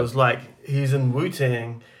that who Like- was like, he's in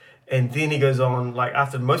Wu-Tang, and then he goes on, like,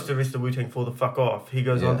 after most of the rest of Wu-Tang fall the fuck off, he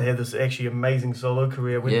goes on Yeah. to have this actually amazing solo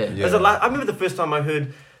career. When, Yeah. As I remember the first time I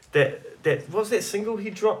heard that what was that single he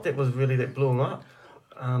dropped that blew him up?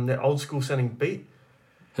 That old school sounding beat.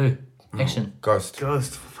 Who? Action. Ghost.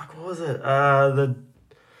 Ghost. Fuck, what was it?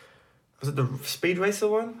 Was it the Speed Racer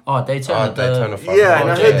one? Oh, Daytona. Oh, Daytona 500. Yeah,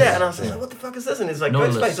 and I heard Project. that, and I was like, what the fuck is this? And it's like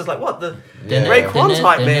Nautilus. Ghostface. I was like, what the Yeah. Raekwon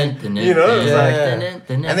type man? You know, it's like,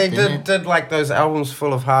 And they did like those albums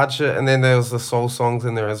full of hard shit, and then there was the soul songs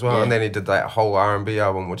in there as well, Yeah. and then he did that whole R&B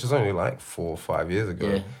album, which is only like 4 or 5 years ago.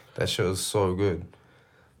 Yeah. That shit was so good.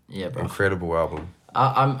 Yeah, bro. Incredible album.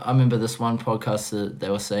 I remember this one podcast that they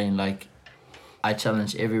were saying, like, I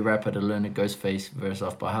challenge every rapper to learn a Ghostface verse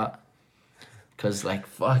off by heart. Because, like,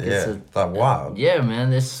 fuck, Yeah, it's like wow. yeah, man,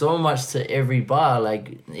 there's so much to every bar.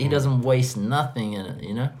 Like, he doesn't waste nothing in it,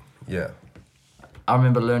 you know? Yeah. I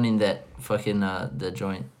remember learning that fucking, the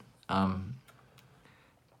joint.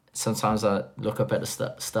 Sometimes I look up at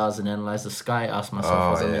the stars and analyze the sky, ask myself,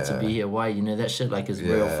 Oh, was I meant to yeah. be here? Why? You know, that shit, like, is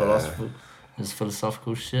real Yeah.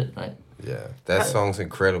 philosophical shit. Like, Yeah. That song's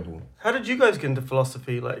incredible. how did you guys get into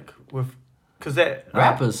philosophy? Like, because that.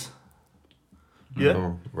 rappers.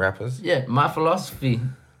 Yeah. Rappers. Yeah, my philosophy.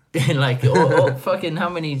 Like, or fucking how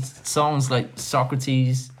many songs like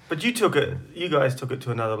Socrates, But you guys took it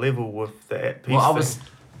to another level with the piece. Well, I was.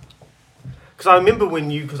 Because I remember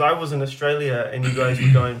because I was in Australia and you guys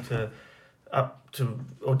were going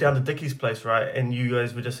down to Dickie's place, right? And you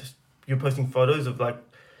guys were you're posting photos of like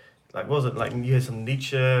what was it? Like you had some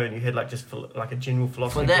Nietzsche and you had like just like a general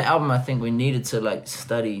philosophy. For that album, I think we needed to like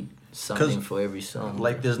study something for every song.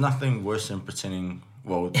 Like, there's nothing worse than pretending.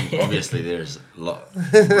 Well, obviously there's a lot.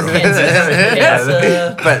 But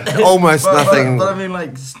almost nothing. But I mean,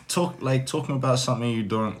 like talking about something you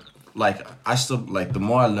don't like. I still like. The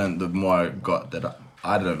more I learned, the more I got that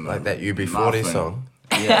I don't know. Like that UB40 nothing. song.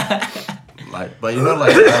 Yeah. Like I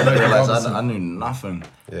realized I knew nothing.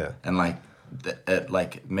 Yeah. And like it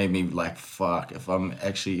like made me like fuck. If I'm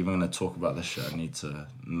actually even gonna talk about this shit, I need to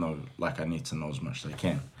know. Like I need to know as much as I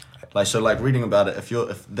can. Like so, like reading about it.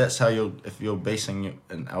 If that's how you're basing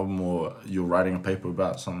an album or you're writing a paper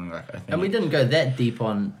about something, like I think. And we didn't go that deep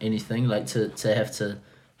on anything. Like to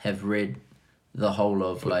have read the whole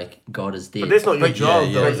of like God is Dead. But that's not your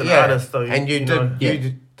job though, as an artist though. And you know.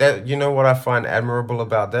 did that. You know what I find admirable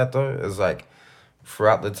about that though is like,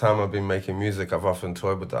 throughout the time I've been making music, I've often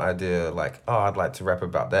toyed with the idea like, oh, I'd like to rap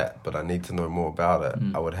about that, but I need to know more about it.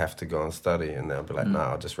 I would have to go and study, and then I'd be like,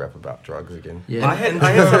 nah, I'll just rap about drugs again. Yeah. I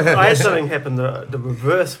had something happen the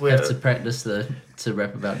reverse where have to practice to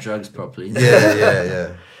rap about drugs properly.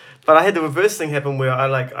 Yeah. But I had the reverse thing happen where I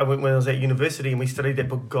went when I was at university and we studied that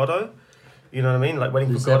book Godot. You know what I mean? Like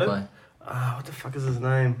Waiting Who's for that Godot. by? What the fuck is his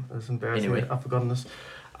name? It's embarrassing. Anyway. I've forgotten this.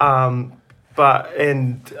 And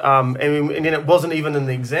then it wasn't even in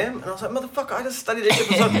the exam, and I was like, motherfucker, I just studied that shit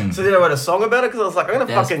for so then I wrote a song about it because I was like, I'm gonna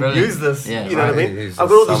That's fucking brilliant. use this. Yeah. You know what I mean? Use I've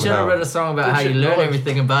got this all these You should have read a song about how you Bullshit learn knowledge.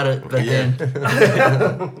 everything about it, but then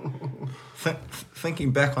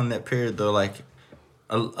Thinking back on that period though, like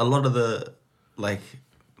a lot of the like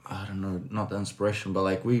I don't know, not the inspiration, but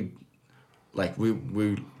like we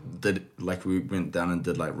did like we went down and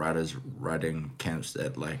did like writing camps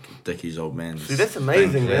at like Dickie's old man's. See, that's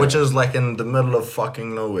amazing, man. Which is like in the middle of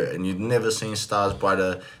fucking nowhere, and you'd never seen stars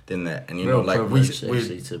brighter than that. And you real know, like privilege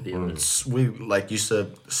actually to be able to. we like used to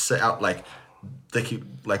sit out like Dickie,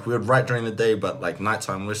 like we would write during the day, but like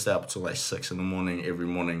nighttime we'd stay up till like 6 a.m. every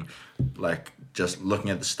morning, like just looking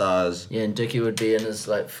at the stars. Yeah, and Dickie would be in his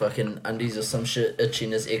like fucking undies or some shit,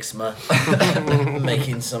 itching his eczema,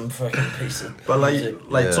 making some fucking piece of But music.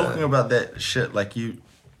 talking about that shit, like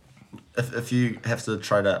if you have to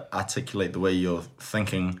try to articulate the way you're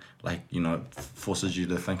thinking, like you know, forces you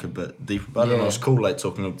to think a bit deeper about it. And it was cool, like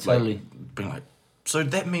talking about Totally. like being like, so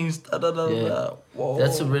that means da da da da. Whoa.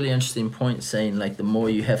 That's a really interesting point, saying like the more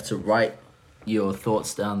you have to write your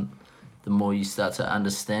thoughts down, the more you start to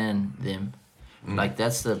understand them. Like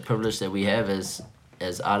that's the privilege that we have as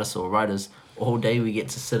artists or writers. All day we get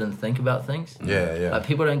to sit and think about things. Yeah. Like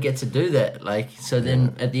people don't get to do that. Like so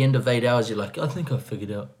then at the end of 8 hours you're like, I think I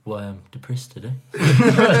figured out why I'm depressed today. You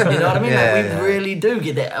know what I mean? We really do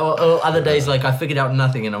get that. Or other days like I figured out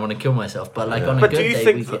nothing and I want to kill myself. But like on a But good do you day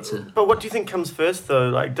think? we get to. But what do you think comes first though?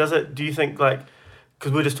 Like, do you think like?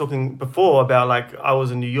 Because we were just talking before about like I was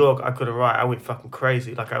in New York, I couldn't write, I went fucking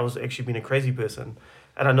crazy. Like I was actually being a crazy person,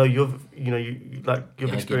 and I know you've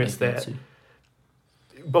experienced that. Too.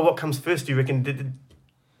 But what comes first? Do you reckon?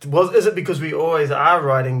 Is it because we always are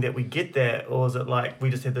writing that we get that, or is it like we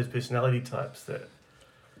just have those personality types that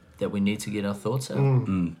We need to get our thoughts out.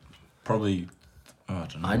 Probably. Oh, I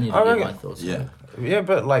don't know. I need to I get reckon- my thoughts Yeah. out. Yeah,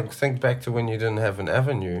 but like think back to when you didn't have an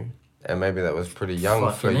avenue, and maybe that was pretty young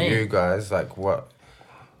for Fucking A. you guys. Like what?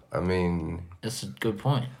 I mean, That's a good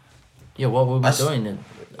point. Yeah, what were we doing then?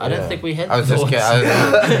 I don't yeah. think we had I was thoughts.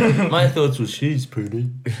 just My thoughts was she's pretty.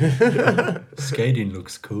 Skating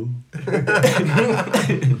looks cool.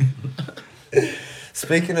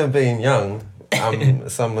 Speaking of being young,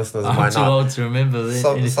 some listeners I'm might too not. old to remember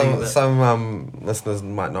anything about Some listeners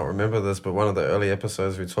might not remember this, but one of the early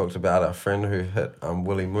episodes we talked about our friend who hit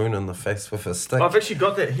Willie Moon in the face with a stick, I've actually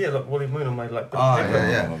got that here. Look, Wally Moon on my like. Oh,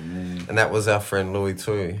 background. yeah. and that was our friend Louis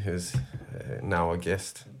Tui, who's now a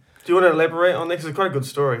guest. Do you want to elaborate on that? Because it's quite a good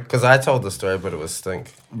story. Because I told the story, but it was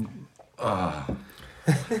stink.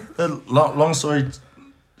 Long story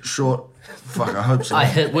short, fuck, I hope so. I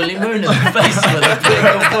hit Willie Moon in the face with a big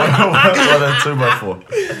With a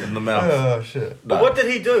 2x4 in the mouth. Oh shit! But what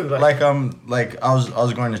did he do? Like I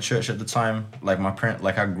was going to church at the time. Like my parent,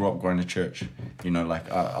 like I grew up going to church. You know,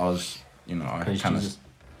 like I was, you know, I Praise kind of, Jesus.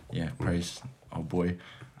 yeah, praise, oh boy.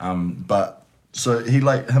 But so he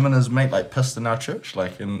like him and his mate like pissed in our church,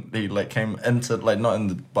 like, and he like came into like not in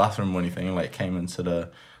the bathroom or anything, like came into the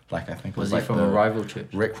Like I think it Was was he like from the a rival church?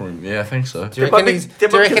 Rec Room. Yeah, I think so. Do you There might reckon be- he's, there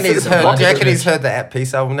do you might reckon be he's some heard? Do you blood reckon he's church. heard the At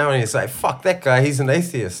Peace album now and he's like, "Fuck that guy, he's an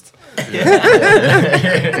atheist." True.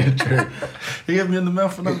 He gave me in the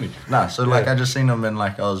mouth for nothing. Nah, so like I just seen him and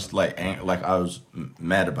like I was like I was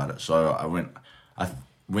mad about it. So I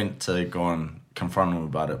went to go and confront him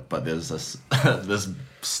about it. But there's this this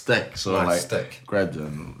stick. So Nice like stick. grabbed it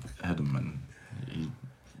and hit him and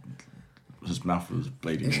his mouth was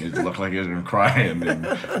bleeding. He looked like he was gonna cry and then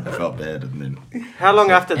I felt bad and then How long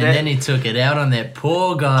after And that? then he took it out on that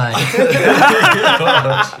poor guy.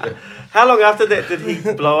 How long after that did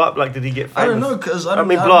he blow up? Like, did he get famous? I don't know because I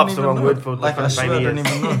mean, don't blow up's the even wrong know. word for like the I swear I fame don't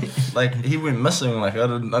he even know. Like he went missing. Like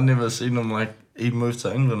I never seen him. Like he moved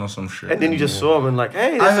to England or some shit. And then you just saw him and like,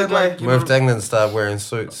 hey, I that's a heard guy. like Moved to England, started wearing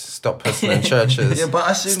suits, stopped pissing in churches, yeah, but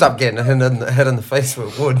I seen stopped getting hit in the face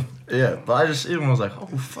with wood. Yeah, but I just seen him. I was like, oh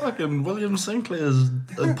fucking William Sinclair's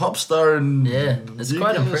a pop star and Yeah, it's UK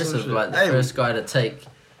quite or some impressive. shit. Like the Hey, first guy to take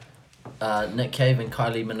Nick Cave and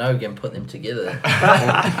Kylie Minogue and put them together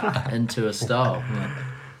into a style.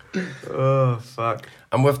 Yeah. Oh fuck.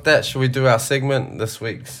 And with that, should we do our segment this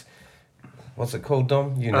week's? What's it called,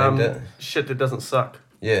 Dom? You named it. Shit that doesn't suck.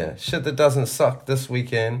 Yeah, shit that doesn't suck this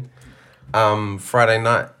weekend. Friday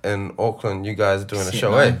night in Auckland, you guys doing a Set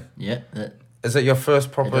show, nine. eh? Yeah. That, Is it your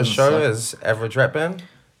first proper doesn't show suck. as Average Rap Band?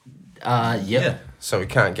 yep. Yeah. So we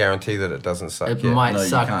can't guarantee that it doesn't suck It yet. might No, you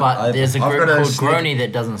suck, can't. but there's a I've group got a called sneak- Grony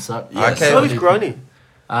that doesn't suck. Yeah, Okay. So is Grony.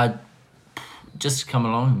 Just come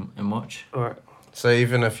along and watch. Alright. So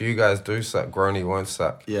even if you guys do suck, Grony won't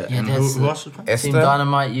suck. Yeah, Yeah, and that's who it. else was playing? Esther? Team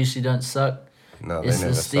Dynamite usually don't suck. No, they Esther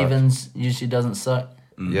never suck. Stevens usually doesn't suck.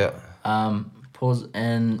 Yeah. Pause,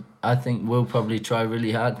 and I think we'll probably try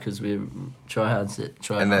really hard because we're tryhards that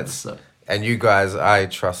try And not to that's- suck. And you guys, I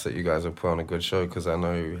trust that you guys will put on a good show because I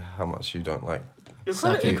know how much you don't like. You're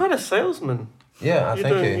Suck quite, you. you're quite a salesman. Yeah, You're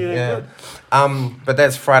doing yeah. good. But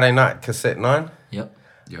that's Friday night, Cassette 9. Yep.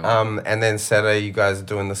 And then Saturday, you guys are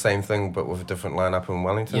doing the same thing but with a different lineup in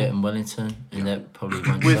Wellington. Yeah, in Wellington, and that probably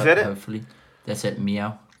won't Where's suck, that at? hopefully. That's at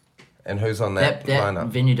Meow. And who's on that, That lineup?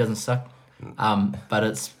 venue doesn't suck, but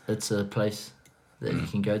it's a place that you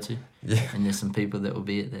can go to, Yeah. and there's some people that will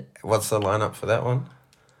be at that. What's the lineup for that one?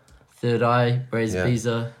 Third Eye, Raise Yeah.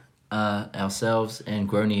 Visa, ourselves, and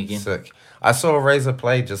Grony again. Sick. I saw Razor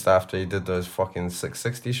play just after he did those fucking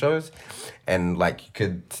 660 shows, and like you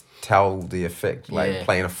could tell the effect like Yeah.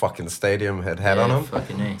 playing a fucking stadium had Yeah, on him.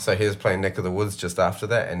 fucking A. So he was playing Neck of the Woods just after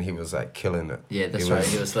that, and he was like killing it. Yeah, that's He right.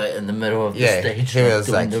 was- He was like in the middle of the Yeah, stage, he was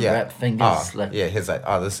doing like, the yeah, rap fingers. yeah, he's like,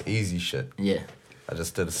 oh, this easy shit. Yeah, I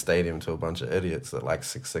just did a stadium to a bunch of idiots that like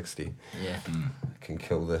 660. yeah. I can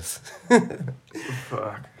kill this.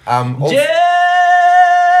 Fuck.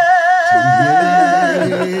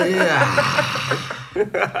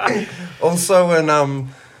 Also, also in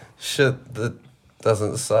shit that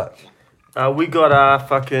doesn't suck. We got our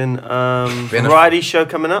fucking variety show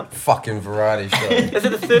coming up. Fucking variety show. Is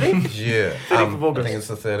it the 13th? Yeah. 13th of I August. think it's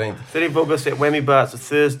the 13th. 13th of August at Whammy Bar. It's a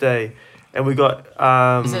Thursday. And we got...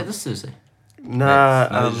 Is that this Thursday?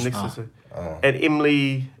 Nah, Next. next Oh. Thursday. Oh. At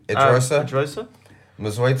Emily... Idrosa? Idrosa?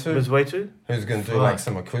 Mzwetu, Mzwetu. who's going to do like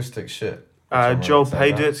some acoustic shit. which I'm Joel really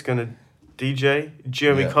excited Paydirt's going to DJ.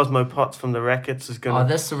 Jeremy Yeah. Cosmo Potts from the Rackets is going Oh, to...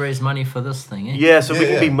 that's to raise money for this thing, eh? Yeah, so we Yeah,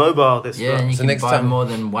 can be yeah. mobile. That's Yeah, and you So can next buy time- more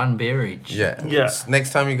than one beer each. Yeah. Yeah.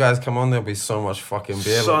 Next time you guys come on, there'll be so much fucking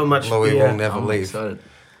beer. So much Louis beer. will never I'm leave. excited.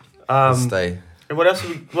 He'll stay. And what else?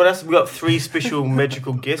 What else? We got 3 special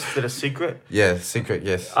magical guests that are secret. Yeah, secret,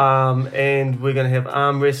 yes. And we're gonna have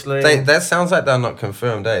arm wrestling. That sounds like they're not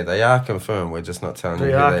confirmed, eh? They are confirmed. We're just not telling you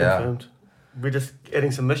They who are they confirmed. We're just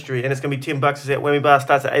adding some mystery, and it's gonna be $10. It's at Whammy Bar.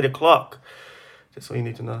 Starts at 8:00. That's all you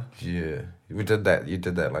need to know. are. Yeah, we did that. You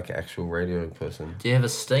did that like an actual radio person. Do you have a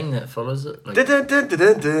sting that follows it? Like, Dun, dun, dun, dun,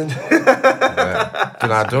 dun, dun. Yeah.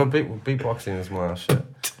 Can I do a beatboxing is my shit.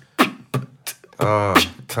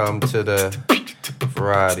 Come to the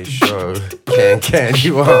variety show. Can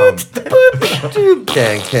you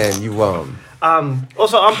Can you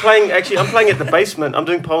Also, I'm playing at the basement. I'm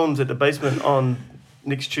doing poems at the basement on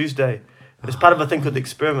next Tuesday. It's part of a thing called the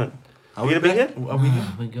Experiment. Are You we gonna be back? here? Are we here?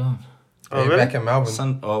 oh my god. Oh, Are you really? back in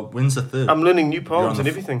Melbourne? When's the 3rd? I'm learning new You're on poems the and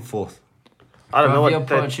everything. 4th. I don't know Your what.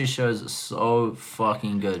 That, poetry shows are so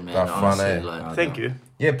fucking good, man. They're fun, Honestly, eh? like, thank you.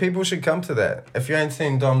 Yeah, people should come to that. If you ain't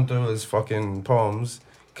seen Dom do his fucking poems,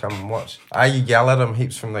 come and watch. I yell at him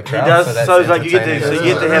heaps from the He crowd. does. that's So it's like you get to, entertaining. so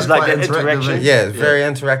you get to That's have like quite that interactive, interaction. Yeah, it's very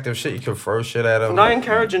interactive shit. You can throw shit at him. And I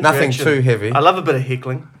encourage interaction. Nothing too heavy. I love a bit of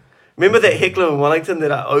heckling. Remember that heckler in Wellington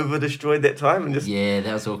that I over destroyed that time and just. Yeah,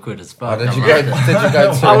 that was awkward as Oh, fuck. did I'm you like- go? Did you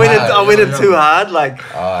go too I went in. hard? I went in too hard, like.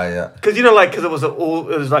 Oh yeah. Because because it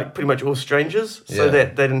was like pretty much all strangers, so Yeah.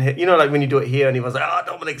 that they didn't hit. Like when you do it here, and everyone's like, "Oh,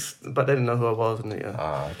 Dominic's," but they didn't know who I was, and yeah.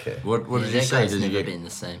 Oh, okay. What Yeah, did you that say? guy's Did you never get? been the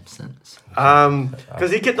same since.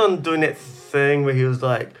 Because he kept on doing that thing where he was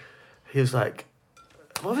like,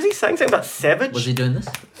 what was he saying? Something about savage. Was he doing this?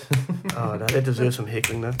 Oh no, that deserves some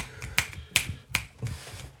heckling though.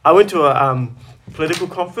 I went to a political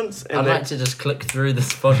conference, and I'd like to just click through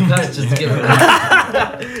this podcast just to give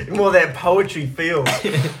it more that poetry feel.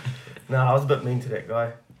 No, I was a bit mean to that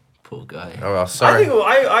guy. Poor guy. Oh well, sorry.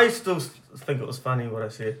 I still think it was funny what I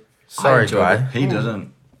said. Sorry, enjoyed guy. He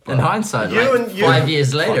didn't. In hindsight, You like, and you- 5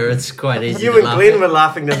 years later, it's quite easy You to and laugh Glenn at. were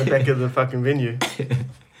laughing down the back of the fucking venue.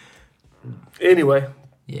 Anyway,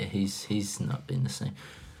 Yeah, he's not been the same.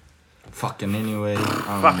 Fucking anyway.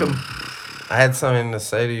 fuck him. I had something to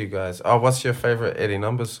say to you guys. Oh, what's your favorite Eddie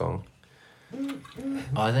Numbers song?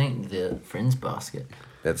 I think the Friends Basket.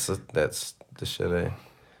 That's the shit, eh?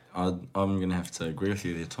 I'm gonna have to agree with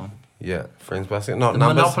you there, Tom. Yeah, Friends Basket. Not The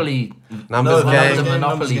numbers. Monopoly, Numbers No, game. the Monopoly.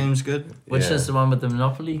 Numbers game's good. which Yeah. is the one with the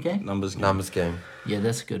Monopoly game. Numbers game. Numbers game. Yeah,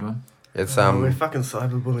 that's a good one. It's We're fucking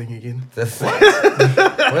cyberbullying again. This,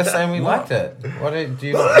 we're saying we like that. What do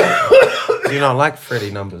you not like? Do you not like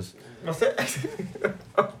Freddie Numbers? What's that?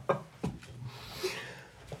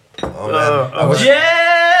 Oh, man. I wish-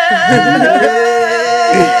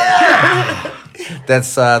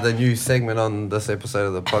 That's the new segment on this episode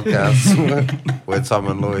of the podcast where Tom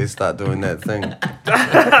and Louis start doing that thing.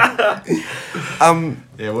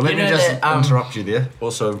 Yeah, well, let You me know just that, interrupt you there.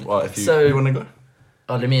 Also, if you, So- you want to go?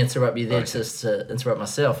 Oh, let me interrupt you there just to interrupt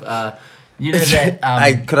myself. You know that.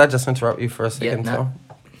 Hey, could I just interrupt you for a second, no.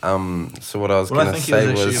 Tom? So what I was Well, I going to think he was say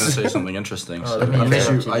actually was, going to say something interesting. Oh, So let me unless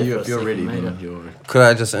interrupt you you, there if for a you're ready, second, then mate. you're. could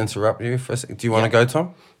I just interrupt you for a second? Do you want to go,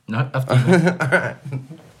 Tom? No, after you.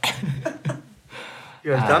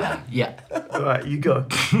 You guys done? Yeah. Alright, you go.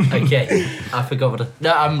 Okay. I forgot what.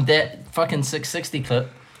 That fucking 660 clip.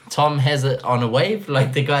 Tom has it on a wave.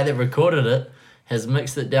 Like the guy that recorded it has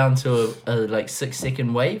mixed it down to a like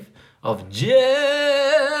 6-second wave of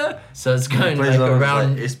yeah. So it's going like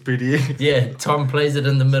around. SPD. Yeah, Tom plays it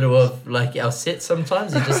in the middle of like our set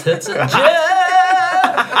sometimes. He just hits it. Yeah!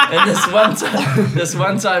 And this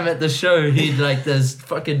one time at the show, he like this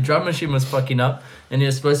fucking drum machine was fucking up, and he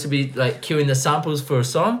was supposed to be like cueing the samples for a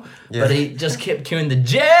song, Yeah. but he just kept cueing the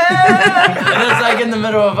yeah, and it's like in the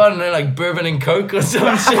middle of I don't know, like bourbon and coke or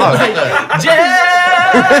some shit. Like,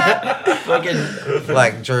 yeah! Fucking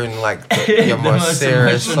Like during like your The most most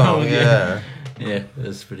serious emotional, song, yeah. yeah, it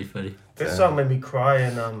was pretty funny. That song made me cry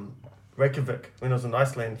in Reykjavik when I was in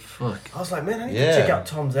Iceland. Fuck. I was like, man, I need Yeah. to check out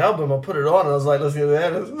Tom's album. I put it on and I was like, listening to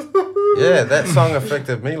that. Yeah, that song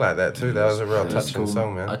affected me like that too. That was a real That's touching cool.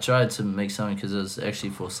 song, I man. tried to make something because it was actually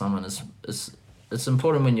for someone. It's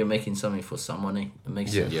important when you're making something for someone. It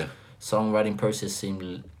makes Yeah. the Yeah. songwriting process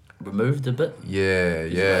seem removed a bit. Yeah,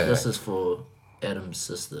 It's yeah. like, this is for Adam's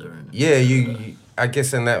sister. And Yeah, you I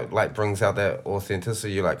guess, and that like brings out that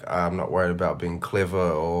authenticity. You're like, I'm not worried about being clever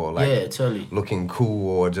or like yeah, totally. looking cool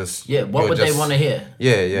or just Yeah, what you're would they just- want to hear?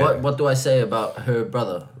 Yeah, yeah. What do I say about her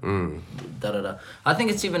brother? Da da da. I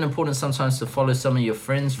think it's even important sometimes to follow some of your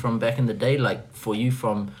friends from back in the day, like for you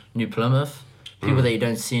from New Plymouth, people that you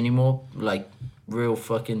don't see anymore, like real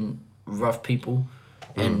fucking rough people,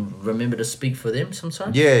 and remember to speak for them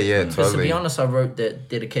sometimes. Yeah, yeah, Because to totally. be honest, I wrote that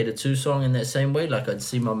Dedicated To song in that same way. Like I'd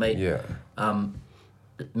see my mate, Yeah.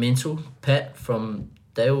 Mental Pat from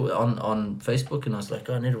Dale on Facebook, and I was like,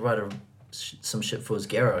 oh, I need to write some shit for his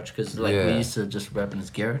garage because like Yeah. we used to just rap in his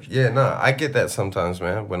garage. Yeah, no, I get that sometimes,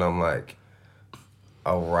 man, when I'm like,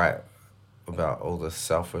 I'll write about all the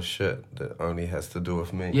selfish shit that only has to do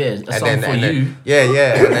with me. Yeah, a song for you. Yeah,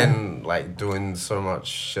 yeah, and then like doing so much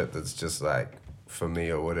shit that's just like for me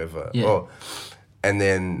or whatever. Yeah. Or, and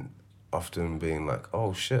then often being like,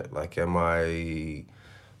 oh shit, like am I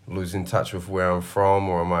losing touch with where I'm from,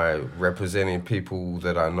 or am I representing people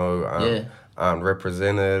that I know aren't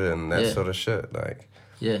represented, and that Yeah. sort of shit. Like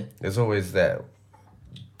Yeah. there's always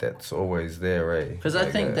that's always there, eh? Because I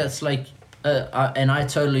Like, think that's like, and I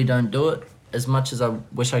totally don't do it as much as I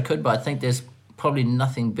wish I could, but I think there's probably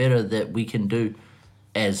nothing better that we can do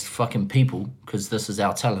as fucking people, because this is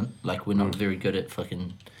our talent. Like, we're not very good at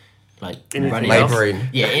fucking, like, Anything. running off. Labouring.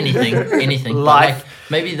 Yeah, anything. But, Life. like,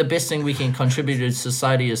 maybe the best thing we can contribute to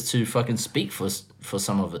society is to fucking speak for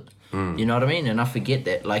some of it. You know what I mean? And I forget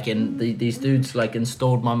that. Like, and these dudes, like,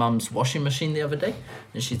 installed my mum's washing machine the other day,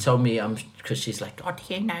 and she told me, because she's like, oh,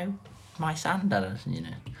 do you know my son does, you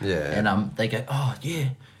know? Yeah. And they go, oh, yeah,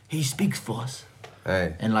 he speaks for us.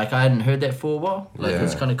 Hey. And like I hadn't heard that for a while. Like Yeah.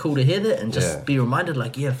 it's kind of cool to hear that and just Yeah. be reminded,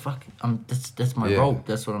 like, yeah, fuck, that's my Yeah. role.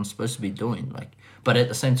 That's what I'm supposed to be doing. Like, but at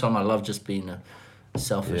the same time, I love just being a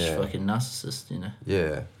selfish Yeah. fucking narcissist. You know.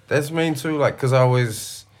 Yeah, that's me too. Like, cause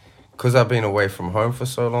I've been away from home for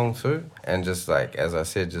so long too, and just like as I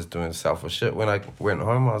said, just doing selfish shit. When I went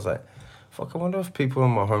home, I was like, fuck. I wonder if people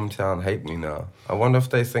in my hometown hate me now. I wonder if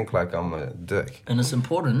they think like I'm a dick. And it's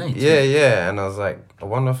important, eh? Yeah, yeah. And I was like, I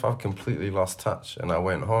wonder if I've completely lost touch. And I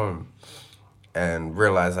went home and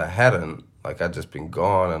realized I hadn't. Like, I'd just been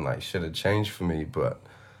gone and like shit had changed for me. But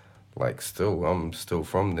like, still, I'm still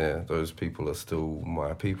from there. Those people are still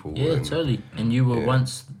my people. Yeah, and, totally. And you were yeah.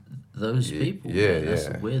 once those Yeah, people. yeah, man. That's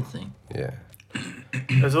yeah. a weird thing. Yeah.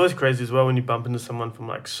 It's always crazy as well when you bump into someone from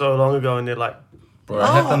like so long ago and they're like, Bro, it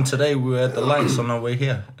happened today. We were at the lights on our way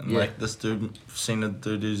here, and Yeah. like this dude, seen a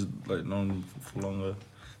dude who's like known for longer.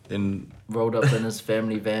 Then Rolled up in his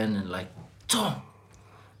family van and like, Tom!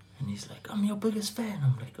 And he's like, I'm your biggest fan.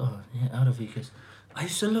 I'm like, oh, yeah, out of here. He goes, I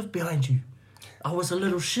used to live behind you. I was a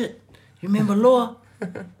little shit. You remember Laura?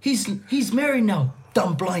 He's married now.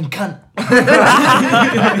 Dumb blind cunt.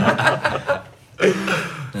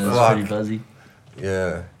 That's Fuck. pretty buzzy.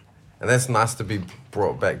 Yeah. And that's nice to be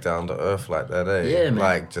brought back down to earth like that, eh? Yeah, man.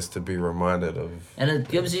 Like, just to be reminded of... And it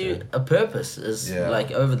gives you a purpose. As Yeah.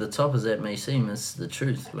 like over the top as that may seem, it's the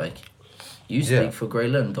truth. Like you speak Yeah. for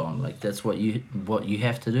Greyland, Don. Like that's what you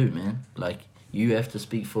have to do, man. Like you have to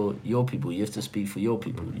speak for your people. You have to speak for your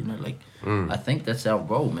people. You know, like I think that's our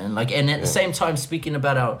role, man. Like, and at the same time, speaking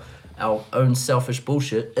about our own selfish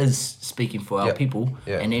bullshit is speaking for our Yeah. people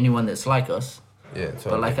Yeah. and anyone that's like us. Yeah, totally.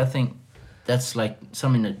 But like I think that's like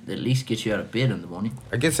something that at least gets you out of bed in the morning.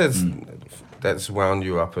 I guess that's wound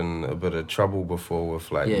you up in a bit of trouble before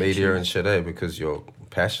with like Yeah, media true. and shit, eh? Because you're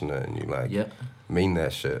passionate and you like Yeah. mean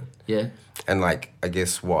that shit. Yeah. And like, I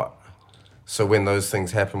guess what? So when those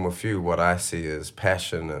things happen with you, what I see is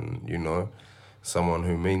passion and, you know, someone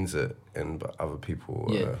who means it, and other people...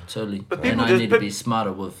 Yeah, totally. But And people I just need to be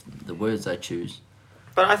smarter with the words I choose.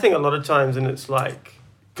 but I think a lot of times, and it's like,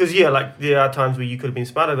 because yeah, like there are times where you could have been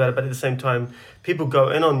smarter about it, but at the same time, people go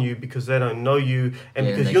in on you because they don't know you, and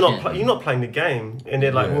Yeah, because they you're not can't. you're not playing the game, and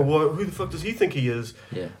they're like, Yeah. well, who the fuck does he think he is?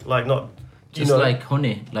 Yeah. Like not, you Just know, like Hone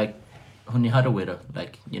Harawira.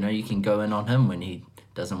 Like, you know, you can go in on him when he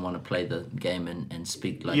doesn't want to play the game and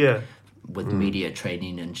speak like yeah, with media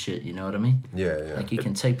training and shit, you know what I mean? Yeah, yeah. Like you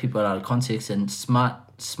can take people out of context, and smart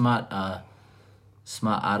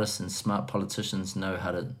artists and smart politicians know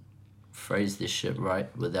how to phrase this shit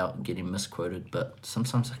right without getting misquoted, but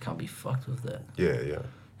sometimes I can't be fucked with that. Yeah, yeah.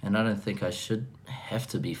 And I don't think I should have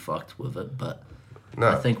to be fucked with it, but No.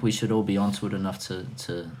 I think we should all be onto it enough to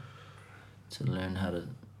learn how to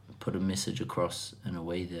put a message across in a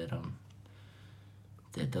way that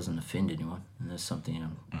that doesn't offend anyone. And that's something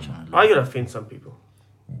I'm trying to I learn. gotta offend some people.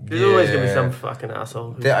 There's always gonna be Yeah. some fucking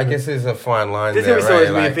asshole. who's There, I gonna- guess there's a fine line There's there, gonna be someone right? who's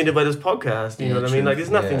gonna be Like, offended by this podcast. You Yeah, know what I mean? true. Like there's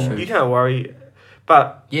nothing Yeah. you can't worry.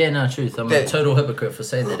 But Yeah, no, truth. I'm a That- total hypocrite for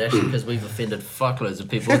saying that, actually, because we've offended fuckloads of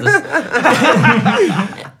people. This,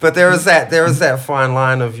 but there is that fine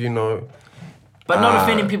line of, you know, but not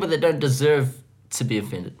offending people that don't deserve to be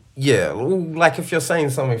offended. yeah, like if you're saying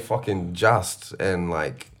something fucking just and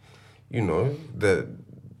like, you know,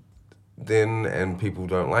 then people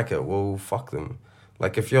don't like it, well, fuck them.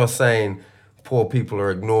 Like if you're saying poor people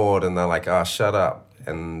are ignored and they're like, ah, shut up,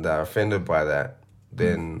 and they're offended by that,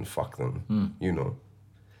 then fuck them, you know.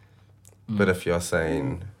 But if you're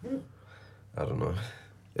saying, I don't know,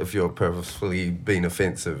 if you're purposefully being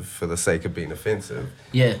offensive for the sake of being offensive,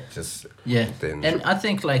 Yeah, just yeah. then... And I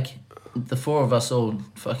think, like, the four of us all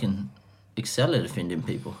fucking excel at offending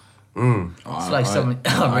people. It's like something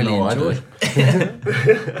I really know I do. enjoy.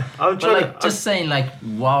 I'm But trying like just saying like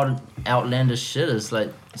wild outlandish shit is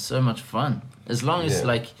like so much fun. As long as Yeah.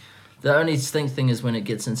 like the only distinct thing is when it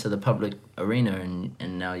gets into the public arena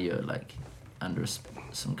and now you're like under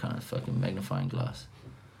some kind of fucking magnifying glass.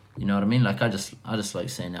 You know what I mean? Like I just like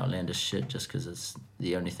saying outlandish shit just because it's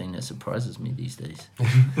the only thing that surprises me these days.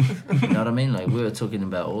 You know what I mean? Like we were talking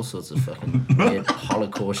about all sorts of fucking weird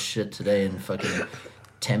Holocaust shit today and fucking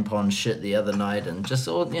tampon shit the other night and just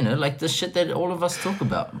all, you know, like the shit that all of us talk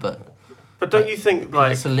about. But But don't you think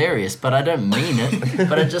like it's hilarious, but I don't mean it.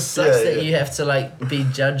 But it just sucks that you have to like be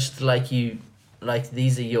judged like you, like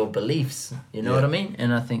these are your beliefs. You know what I mean?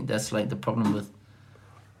 And I think that's like the problem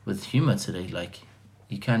with humor today. Like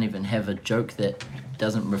you can't even have a joke that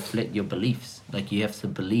doesn't reflect your beliefs. Like you have to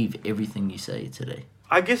believe everything you say today.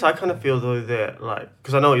 I guess I kind of feel though that like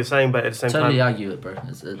because I know what you're saying, but at the same Totally time, argue it, bro.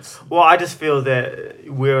 It's well, I just feel that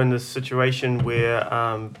we're in this situation where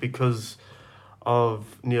because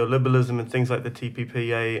of neoliberalism and things like the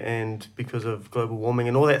TPPA, and because of global warming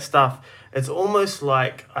and all that stuff, it's almost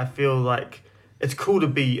like I feel like it's cool to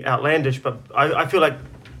be outlandish, but I feel like,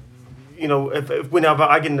 you know, if whenever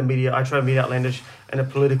I get in the media, I try to be outlandish in a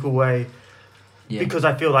political way. Yeah. Because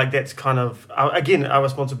I feel like that's kind of, again, our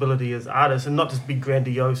responsibility as artists, and not just be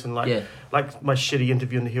grandiose and like my shitty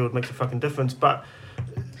interview in the Herald makes a fucking difference. But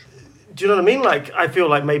do you know what I mean? Like, I feel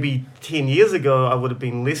like maybe 10 years ago I would have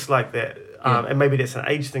been less like that. And maybe that's an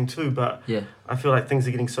age thing too, but I feel like things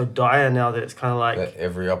are getting so dire now that it's kind of like... That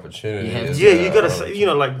every opportunity you got to say, you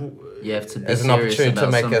know, like... You have to be as an opportunity to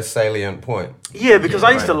make a salient point. Yeah, because I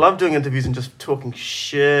used to love doing interviews and just talking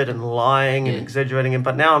shit and lying and exaggerating it,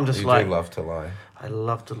 but now I'm just you like... do love to lie. I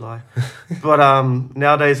love to lie. But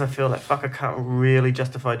nowadays I feel like, fuck, I can't really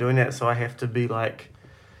justify doing that, so I have to be like...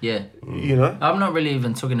 Yeah. You know? I'm not really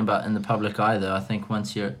even talking about in the public eye, though. I think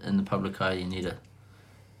once you're in the public eye, you need to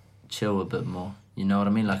chill a bit more. You know what I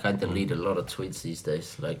mean? Like, I delete a lot of tweets these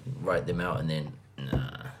days. Like, write them out and then,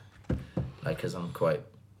 like, because I'm quite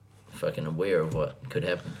fucking aware of what could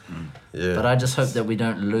happen. Yeah. But I just hope that we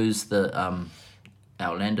don't lose the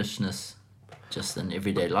outlandishness just in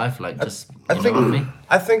everyday life. Like, just, you know what I mean?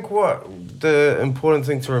 I think what the important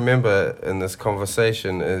thing to remember in this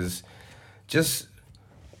conversation is just...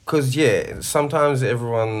 Because, sometimes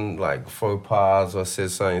everyone, like, faux pas or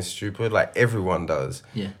says something stupid. Like, everyone does.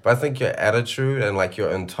 Yeah. But I think your attitude and, like, your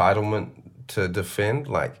entitlement to defend,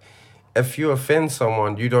 like, if you offend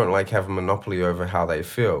someone, you don't, like, have a monopoly over how they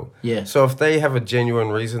feel. Yeah. So if they have a genuine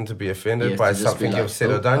reason to be offended by something you've said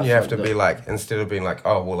or done, you have to be like, instead of being like,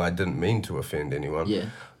 oh, well, I didn't mean to offend anyone. Yeah.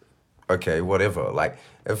 Okay, whatever. Like,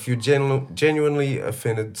 if you genuinely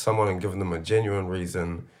offended someone and given them a genuine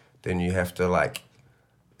reason, then you have to, like...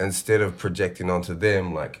 Instead of projecting onto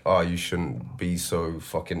them like, oh, you shouldn't be so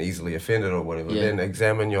fucking easily offended or whatever, then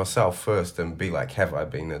examine yourself first and be like, have I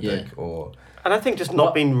been a dick? Or... And I think just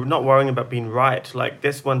not worrying about being right. Like,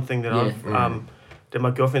 that's one thing that that my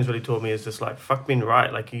girlfriend's really taught me is just like, fuck being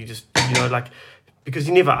right. Like, you just, you know, like, because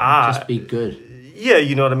you never are. Just be good. Yeah,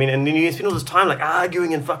 you know what I mean? And then you spend all this time, like,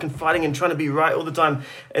 arguing and fucking fighting and trying to be right all the time.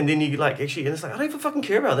 And then you, like, actually... And it's like, I don't even fucking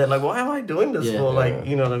care about that. Like, why am I doing this for? Like,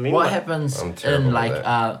 you know what I mean? What like, happens in,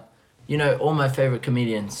 like, you know, all my favourite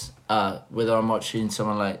comedians, whether I'm watching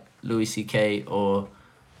someone like Louis C.K. or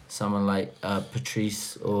someone like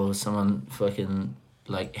Patrice or someone fucking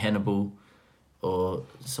like Hannibal or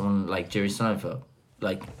someone like Jerry Seinfeld,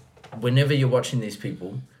 like, whenever you're watching these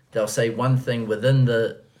people, they'll say one thing within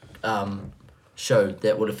the show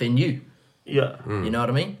that will offend you. Yeah. You know what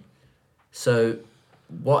I mean? So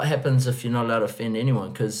what happens if you're not allowed to offend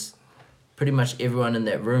anyone? Because pretty much everyone in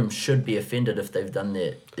that room should be offended if they've done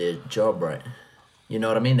their job right. You know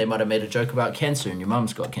what I mean? They might have made a joke about cancer and your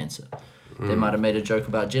mum's got cancer. They might have made a joke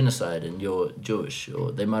about genocide and you're Jewish.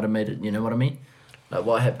 Or they might have made it, you know what I mean? Like,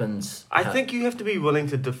 what happens? I think you have to be willing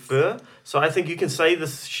to defer. So I think you can say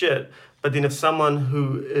this shit, but then if someone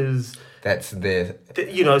who is... That's their...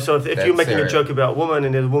 You know, so if you're making their... a joke about a woman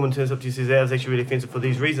and the woman turns up to you and says, that was actually really offensive for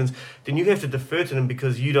these reasons, then you have to defer to them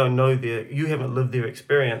because you don't know you haven't lived their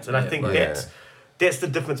experience. And I think that's the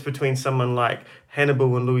difference between someone like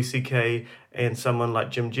Hannibal and Louis C.K. and someone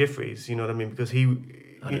like Jim Jeffries, you know what I mean? Because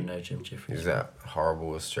I don't know Jim Jeffries. He's that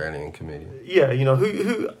horrible Australian comedian. Yeah, you know,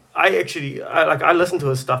 who I listened to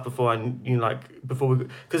his stuff before, and you know, like before we,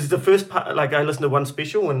 because the first part, like I listened to one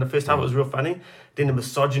special when the first time it was real funny, then the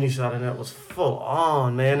misogyny started and it was full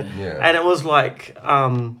on, man. Yeah. And it was like,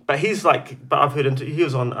 but I've heard he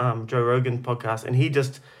was on Joe Rogan podcast, and he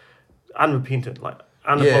just unrepentant, like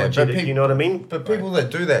unapologetic, you know what I mean? But people that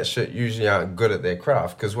do that shit usually aren't good at their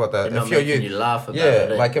craft, because if you laugh about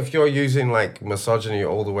it. Like if you're using like misogyny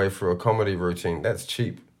all the way through a comedy routine, that's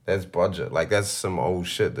cheap. That's budget. Like that's some old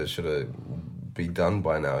shit that should have been done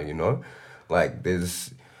by now, you know? Like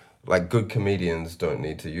there's like good comedians don't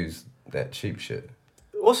need to use that cheap shit.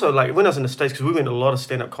 Also, like when I was in the States, because we went to a lot of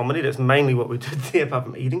stand-up comedy, that's mainly what we did there apart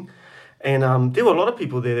from eating. And there were a lot of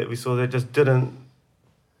people there that we saw that just didn't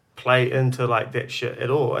play into like that shit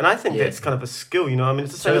at all. And I think that's kind of a skill, you know? I mean,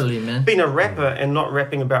 it's the same as being a rapper and not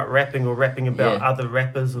rapping about rapping or rapping about other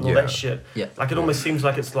rappers and all that shit. Yeah. Like it almost seems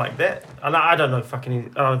like it's like that. And I don't know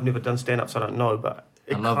I've never done stand-up, so I don't know, but...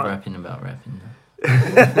 I love rapping about rapping.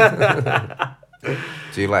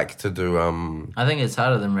 Do you like to do... I think it's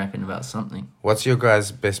harder than rapping about something. What's your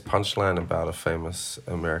guys' best punchline about a famous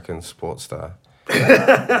American sports star?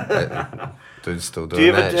 Dude's still doing that. Do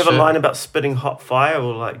you ever have a line about spitting hot fire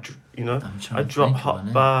or like, you know, I drop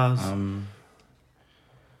hot bars?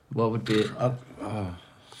 What would be... I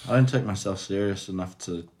don't take myself serious enough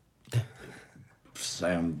to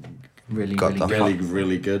say I'm Really, Got really the good. really,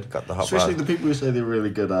 really good. Got the hot Especially bars. the people who say they're really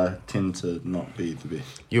good, I tend to not be the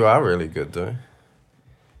best. You are really good, though.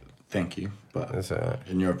 Thank you, but That's alright.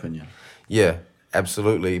 in your opinion, Yeah,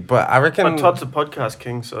 absolutely. But I reckon. But Todd's a podcast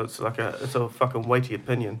king, so it's a fucking weighty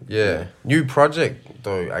opinion. Yeah. New project,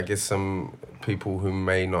 though. I guess some people who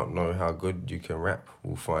may not know how good you can rap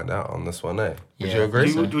will find out on this one, eh? Would Yeah. you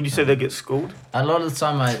agree? Would you say they get schooled? A lot of the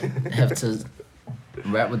time I have to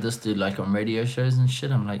rap with this dude like on radio shows and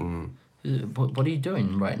shit. I'm like, what are you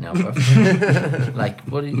doing right now, bro? Like,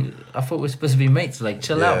 what are you? I thought we're supposed to be mates. Like,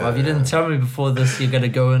 chill out, bro. If you didn't tell me before this, you're gonna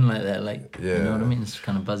go in like that. Like, you know what I mean? It's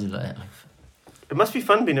kind of buzzy like that. Like, It must be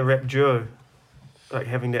fun being a rap duo, like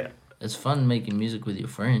having that. it's fun making music with your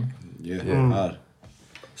friend. yeah, hard.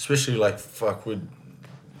 Especially like fuck, we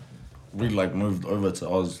like moved over to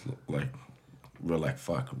Oz. Like we're like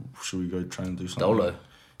fuck, should we go try and do something? Dolo.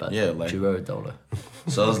 But Yeah, like- duo Dolo.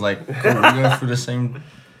 So I was like, cool, we're going through the same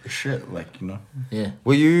shit, like, you know. Yeah.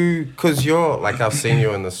 Were you, because you're, like, I've seen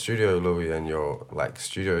you in the studio, Louis, and your, like,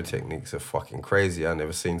 studio techniques are fucking crazy. I've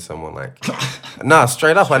never seen someone like, nah,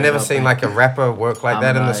 straight up, I never up, seen, man. like, a rapper work like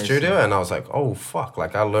that in the Harmonise, studio, yeah. and I was like, oh, fuck,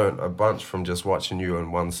 like, I learned a bunch from just watching you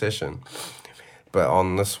in one session. But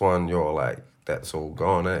on this one, you're like, that's all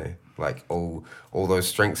gone, eh? Like, all those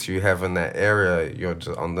strengths you have in that area, you're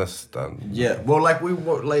just on this done. Yeah, well, like, we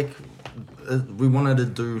wanted to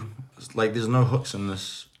do, like, there's no hooks in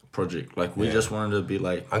this project. Like, we just wanted to be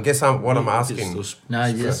like... I guess I'm we asking, could still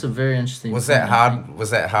No, that's a very interesting was point, that I think. hard? Was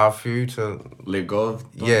that hard for you to? let go of...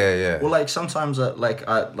 Yeah. Well, like, sometimes, I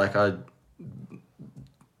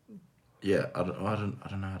yeah, I don't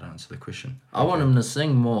know how to answer the question. I want him to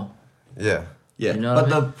sing more. Yeah. Yeah, You know but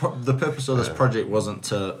what I the purpose of this project wasn't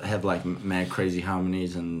to have like mad crazy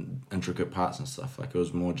harmonies and intricate parts and stuff. Like it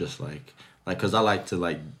was more just like because I like to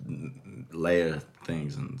like layer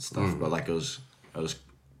things and stuff. But like it was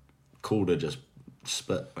cool to just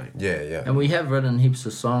spit. Like Yeah. And we have written heaps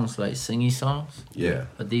of songs, like singy songs. Yeah.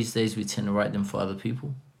 But these days we tend to write them for other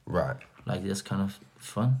people. Right. Like that's kind of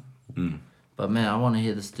fun. But man, I want to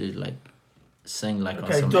hear this dude like sing like on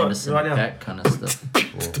Okay, some do it Anderson right now. Paak kind of stuff.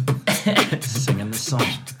 singing the song,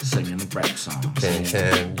 singing the rap song. Can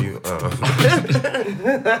you? What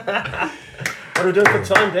are we doing for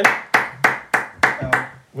time, then?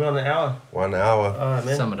 We're on an hour. 1 hour. Alright,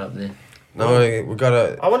 man. Sum it up there. No, we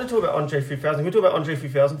gotta. I want to talk about Andre 3000. Can we talk about Andre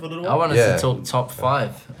 3000 for a little I while? wanted Yeah. to talk top 5.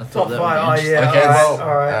 I thought Top that 5. would Oh, be yeah. Okay, alright, well,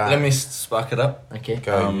 alright. let me spark it up. Okay.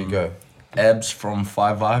 Go, you go. Abs from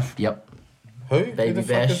 5 Yep. Who? Baby Who the fuck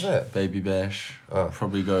Bash. is that? Baby Bash. Oh.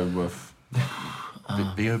 Probably go with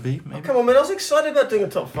B.O.B. maybe. Come on, man. I was excited about doing a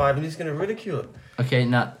top 5 and he's going to ridicule it. Okay,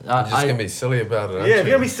 now You're just gonna be silly about it. Aren't Yeah, if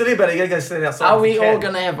you? you're going to be silly about it, you got to go stand outside. are if we you all can.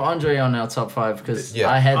 gonna have Andre on our top 5? Because Yeah.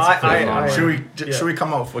 I had to put him on. Should we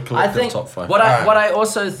come up with a I collective think top 5? what I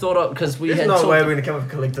also thought of because we There's had no talked. way we're going to come up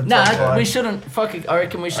with a collective Nah, top 5. we shouldn't. Fuck it. I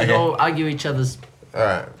reckon we should Okay. all argue each other's.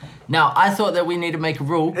 Alright. Now, I thought that we need to make a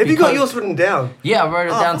rule. Have you got because- yours written down? Yeah, I wrote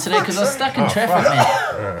it down for today because I was fuck's stuck in traffic,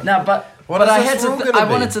 man. No, but What is I this had to. rule gonna I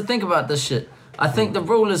be? wanted to think about this shit. I think the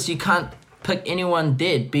rule is you can't pick anyone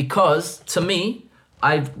dead because to me,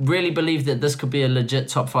 I really believe that this could be a legit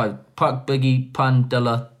top 5. Puck, Biggie, Pun,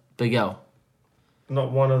 Dilla, Big L.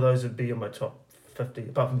 Not one of those would be in my top 50,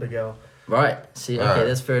 apart from Big L. Right. See, okay, Alright.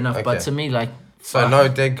 that's fair enough. But Okay. to me, like, So fuck, no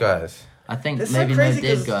dead guys. I think That's maybe so no crazy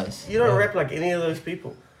dead 'cause guys. you don't rap like any of those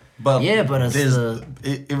people. But Yeah, but it's there's the-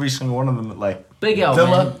 every single one of them like Big L,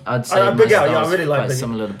 Dilla. man. I'd say Big my L, yeah, I style's really like quite Big L.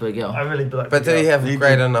 similar to Big L. I really like But Big did he L. have a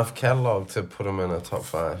great enough catalog to put him in a top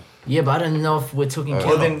 5? Yeah, but I don't know if we're talking. Well,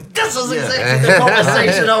 catalog. then- This is yeah. exactly the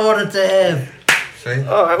conversation I wanted to have. See?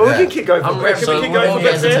 Alright, well, we can keep going for I'm a bit. Can so we keep going for a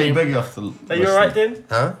we'll bit, get take Dan? Biggie off the list. Are you alright, then?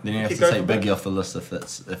 Huh? Then you have Keep to going take for a bit. Biggie off the list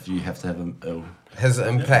if you have to have him ill. His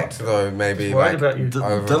impact though, maybe Worried like about you.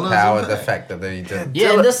 overpowered Dilla's the impact. fact that he did.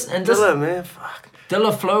 Yeah, and this Dilla, man, fuck.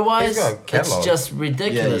 Dilla flow wise, He's got a it's catalog. just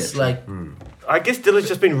ridiculous. Yeah, like, I guess Dilla's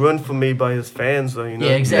just been ruined for me by his fans, though, you know?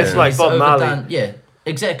 yeah, exactly. It's like It's Bob Marley. overdone. Yeah,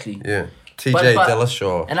 exactly. Yeah. TJ But-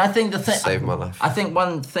 Dillashaw And I think the thing saved my life. I think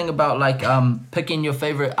one thing about like picking your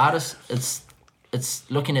favorite artist, it's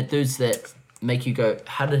looking at dudes that make you go,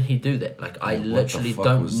 how did he do that? Like I Yeah, what the literally fuck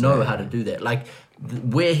don't was know that? how to do that. Like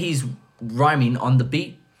where he's rhyming on the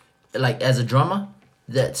beat, like as a drummer,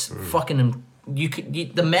 that's fucking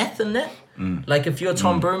the math in that. Like if you're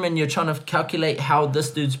Tom Broom and you're trying to calculate how this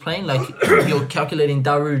dude's playing, like you're calculating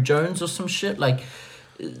Daru Jones or some shit, like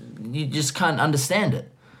you just can't understand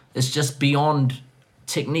it. It's just beyond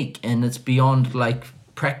technique and it's beyond like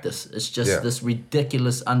practice. It's just Yeah. this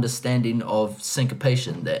ridiculous understanding of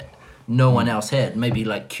syncopation that no one else had. Maybe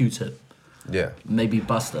like Q-Tip, Yeah. maybe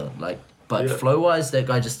Buster. Like, but Yeah. flow wise, that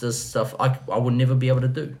guy just does stuff I would never be able to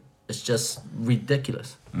do. it's just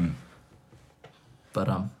ridiculous.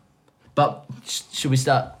 But should we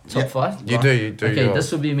start top Yeah. 5? You do. Okay, yours.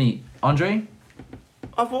 this will be me. Andre?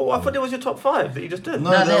 I thought that was your top 5 that you just did.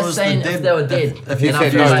 No, that's saying if they were dead. If you And I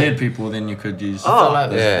said feel those like- dead people, then you could use. Oh,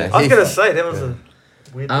 like- Yeah. I was gonna say that was a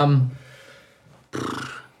weird.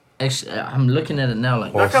 Actually, I'm looking at it now.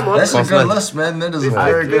 Like, No, come on. That's a Awesome. good list, man. That is a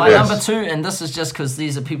Alright, very good my list. number 2, and this is just because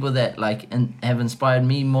these are people that like have inspired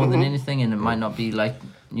me more than anything, and it might not be like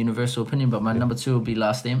universal opinion, but my number 2 will be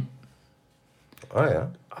Last M. Oh yeah.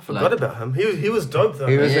 I forgot about him. He was dope though.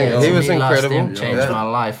 He was man. he was to me, Last incredible. M changed Yeah. my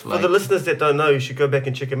life. For Like, the listeners that don't know, you should go back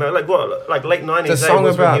and check him out. Like what? Like late 90s. The song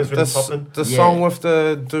was when about he was really popping. the Yeah. song with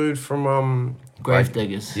the dude from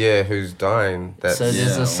Gravediggers. yeah, who's dying. That's So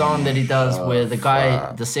there's Yeah, a song that he does where the guy,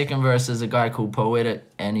 fuck. the second verse is a guy called Poetic,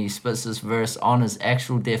 and he spits this verse on his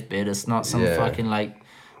actual deathbed. It's not some Yeah. fucking like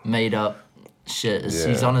made up shit. It's, Yeah.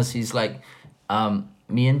 He's honest. He's like,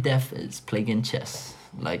 me and death is playing chess,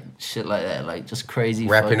 like shit like that, like just crazy.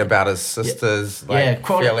 rapping fucking- about his sisters, Yeah, like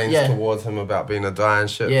crawling- feelings yeah. towards him about being a dying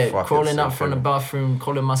shit. Yeah, Fuck, crawling it's up from the incredible. bathroom,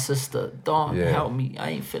 calling my sister, Dawn, Yeah. help me, I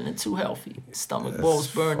ain't feeling too healthy, stomach It's walls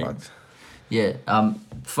burning. fucked. Yeah,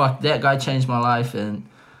 fuck, that guy changed my life, and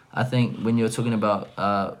I think when you're talking about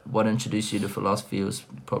what introduced you to philosophy, it was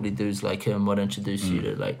probably dudes like him. What introduced you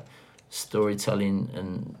to like storytelling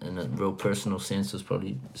and in a real personal sense was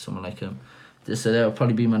probably someone like him. So that would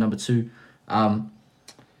probably be my number 2.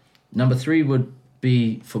 Number 3 would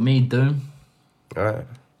be for me Doom. Alright.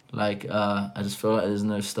 Like I just feel like there's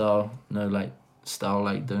no style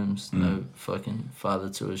like Doom's, no fucking father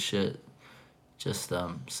to his shit. Just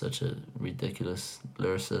such a ridiculous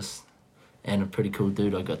lyricist and a pretty cool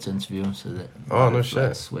dude. I got to interview him, so that Oh, no like,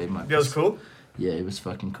 shit. swayed my That was cool. Yeah, it was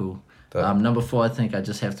fucking cool. That- Number 4, I think I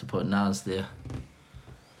just have to put Nas there.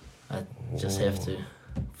 I just have to,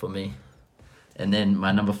 for me. And then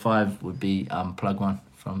my number 5 would be Plug One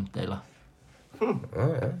from De La.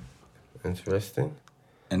 Alright. Interesting.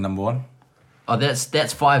 And number 1. Oh,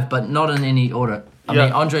 that's 5, but not in any order. I Yeah.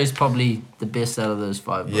 mean, Andre's probably the best out of those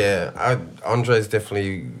 5. but- Yeah, Andre's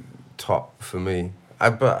definitely top for me.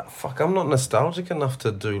 But fuck, I'm not nostalgic enough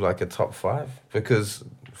to do like a top 5 because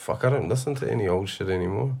fuck, I don't listen to any old shit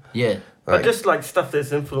anymore. Yeah. But Like, just like stuff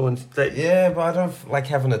that's influenced that. yeah, but I don't like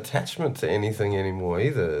have an attachment to anything anymore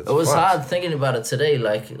either. It's It was fucked. hard thinking about it today,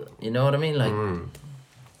 like, you know what I mean? Like,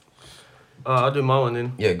 I'll do my one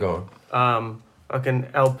then. Yeah, go on. Like an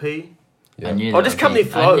LP. Yeah. I knew Oh, that just would Company be,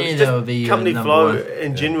 Flow. I knew that would be Just your Company number Flow 1.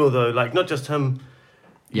 in general though, like not just him.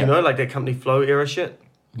 Yeah. You know, like that Company Flow era shit.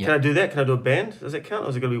 Yeah. Can I do that? Can I do a band? Does it count, or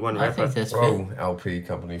is it gonna be one I rapper? think that's fair. Oh, LP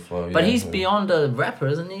Company Flow. But yeah, he's yeah. beyond a rapper,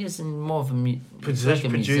 isn't he? He's more of a Producer- like a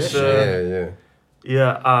producer. musician. Yeah,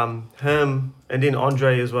 yeah. Yeah, him and then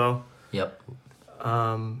Andre as well. Yep.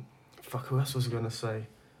 Fuck, who else was I gonna say?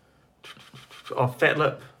 Oh, Fat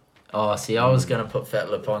Lip. Oh, see, I was gonna put Fat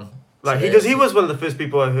Lip on. Like So because he that's- was one of the first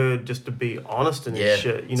people I heard just to be honest in Yeah, his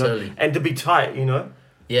shit, you know, totally. and to be tight, you know,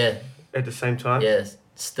 Yeah, at the same time. yeah.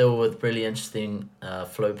 Still with really interesting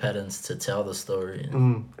flow patterns to tell the story.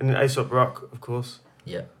 And then Aesop Rock, of course.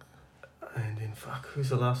 Yeah, And then fuck, who's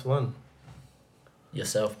the last one?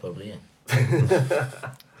 yourself probably. Yeah.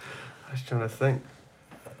 I was trying to think.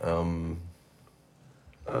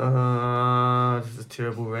 This is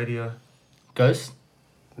terrible radio. Ghost.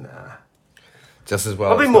 Nah. Just as well.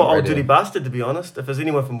 Probably it's more not Old radio. Dirty Bastard, to be honest. If there's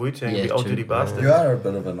anyone from Wu-Tang, it'd Yeah, be Old true. Dirty Bastard. You are a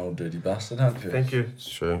bit of an old dirty bastard, aren't you? Thank you. It's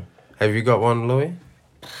true. Have you got one, Louis?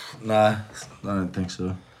 Nah, I don't think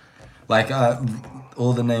so. Like,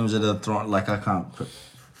 all the names that are thrown, like, I can't put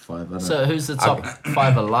 5. I don't So who's the top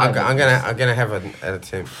 5 alive? I'm gonna have an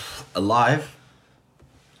attempt. Alive?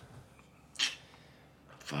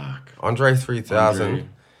 Fuck. Andre 3000, Andre.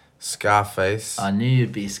 Scarface, I knew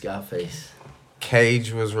you'd be Scarface.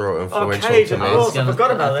 Cage was real influential Cage, to of me. course. I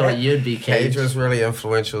forgot about I thought that. you'd be Cage Cage. was really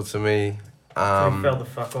influential to me. He fell the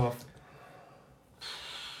fuck off.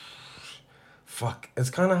 Fuck, it's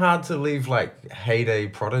kind of hard to leave like Heyday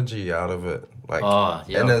Prodigy out of it. Like Oh,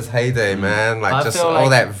 yeah. in his heyday, man, like I just feel all like-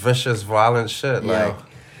 that vicious, violent shit, Yeah. like,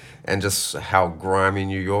 and just how grimy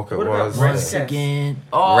New York it What about was. Ras- Once again.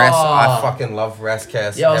 Oh, I fucking love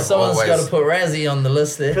Rascas. Yo, Have someone's always- got to put Razzie on the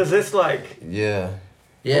list there. Because it's like, Yeah.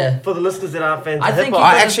 Yeah. for the listeners that aren't fans I of think hip you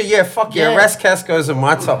hop, gotta- Actually, yeah, fuck yeah. Yeah. Rascas goes in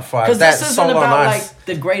my top 5. Because That's this isn't solo about nice. like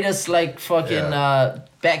the greatest like fucking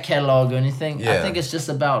back catalog or anything. I Yeah. think it's just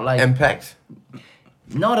about like Impact.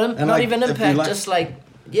 not And, not like, even if you impact, like- just like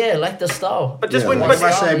like the style. but just Yeah, when, like but, if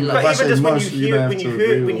I say- but if I even say just when you most, you hear don't when have you to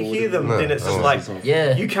hear agree when you with hear them, No, then it's just no. like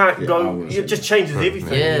Yeah. you can't Yeah, I go. would It just changes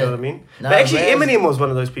everything. Yeah. You know what I mean? No, but actually, Raz- Eminem was one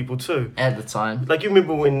of those people too. At the time. Like you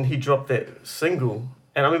remember when he dropped that single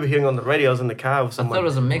And I remember hearing on the radio, I was in the car with I someone. thought it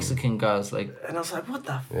was a Mexican guy. I was like, and I was like, what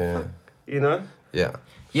the Yeah. fuck? You know? Yeah.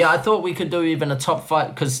 yeah, I thought we could do even a top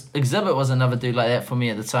 5 because Exhibit was another dude like that for me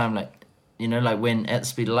at the time. Like, you know, like when At the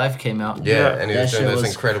Speed of Life came out. Yeah, Yeah. and he That was doing shit those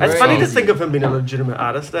was incredible It's funny to songs. think of him being a legitimate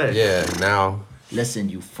artist, eh? Yeah, now. Listen,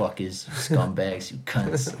 you fuckers, you scumbags, you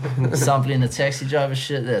cunts. Sampling the taxi driver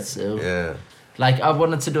shit, that's ill. Yeah, Like, I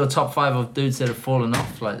wanted to do a top 5 of dudes that have fallen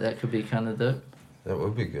off. Like, that could be kind of dope. that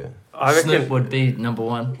would be good. I reckon. Snoop would be number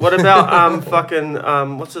 1. What about fucking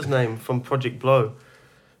what's his name from Project Blow?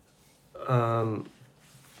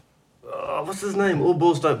 What's his name? All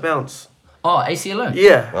Balls Don't Bounce. Oh, ACLO.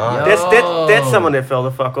 Yeah, Ah. that's someone that fell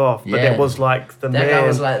the fuck off. But Yeah. that was like the That man. guy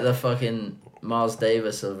was like the fucking Miles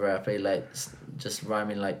Davis of rap. He like just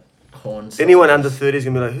rhyming like horns. Anyone under 30 is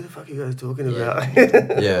gonna be like, who the fuck are you guys talking about?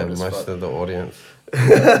 Yeah, Old as most fuck. of the audience.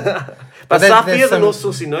 But there- Safi there's is a some- North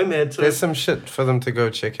Saucy Nomad too. There's some shit for them to go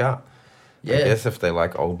check out. I Yeah. guess if they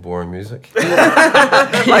like old boring music.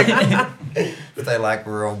 If they like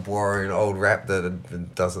real boring old rap that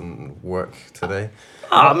it doesn't work today.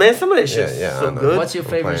 Oh man, some of that shit's Yeah, so I know. good. What's your I'm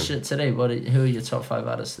favorite playing. shit today? Who are your top 5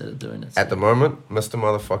 artists that are doing it? At the moment, Mr.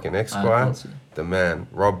 Motherfucking Esquire, thought so. the man,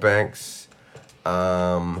 Rob Banks,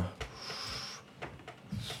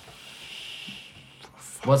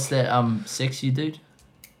 What's that Sex You dude?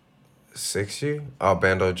 Six You,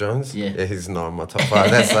 Bando Jones. Yeah. He's not in my top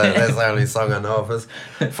 5. That's the only song I know of his.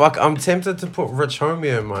 Fuck, I'm tempted to put Rich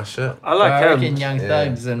Homie in my shit. I like I reckon him. Young Yeah.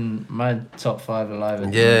 Thugs and my top 5 alive. at the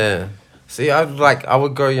moment. Yeah. See, I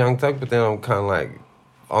would go Young Thug, but then I'm kind of like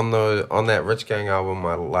on that Rich Gang album.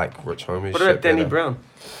 I like Rich Homie. What shit about Danny better. Brown?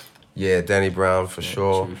 Yeah, Danny Brown for Yeah,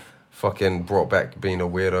 sure. truth. Fucking brought back being a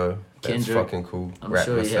weirdo. That's Kendrick. fucking cool. I'm Rap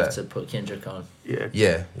sure you with have that. to put Kendrick on. Yeah.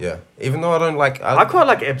 Yeah, yeah. Even though I don't like, I quite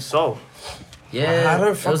like Absol. Yeah, I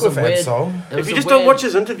don't it fuck was a with weird- Absol. it was If you a just don't weird- watch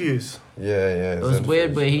his interviews. Yeah. It was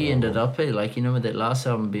weird where he ended up. Like, you know, with that last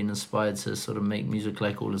album being inspired to sort of make music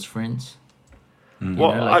like all his friends. You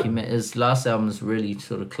Well, know, like his last album is really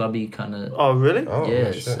sort of clubby kind of. Oh really? Oh, yeah, no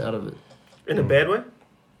it's shit. out of it. In a bad way?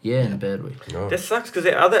 Yeah, in a bad way. No. That sucks because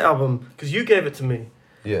that other album, because you gave it to me,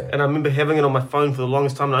 Yeah. and I remember having it on my phone for the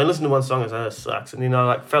longest time. And I listened to one song, and I was like, "Oh, that sucks," and then I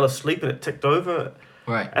like fell asleep and it ticked over,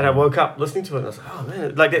 Right. and I woke up listening to it, and I was like, "Oh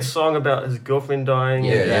man!" Like that song about his girlfriend dying.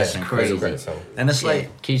 Yeah, that's It's crazy. a great song. And it's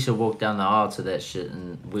like, Keisha walked down the aisle to that shit,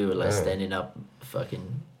 and we were like Yeah. standing up,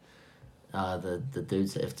 fucking. The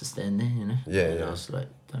dudes that have to stand there, you know. Yeah, And yeah. I was like,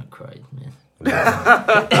 don't cry, man.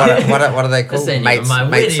 What are they called? This ain't Mates, even my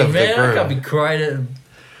mates wedding, of man. I the can't groom. be crying.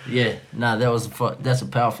 Yeah, nah, that's a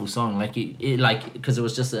powerful song. Like because it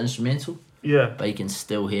was just an instrumental, Yeah. but you can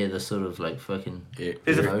still hear the sort of like fucking.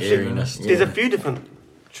 There's a, emotion in it. airiness. Yeah. There's a few different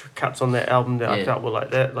cuts on that album that I Yeah. felt were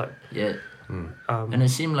like that. Like, Yeah, um, and it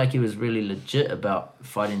seemed like he was really legit about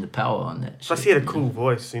fighting the power on that. plus shit, he had a you know? cool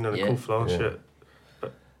voice, you know, the Yeah. cool flow and Yeah. shit.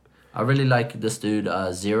 I really like this dude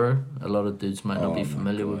Zero. A lot of dudes might not Oh be my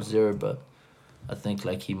familiar with God. Zero, but I think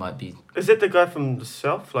like he might be. Is that the guy from the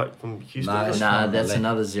south, like from Houston? Nah, it's Nah, from that's LA.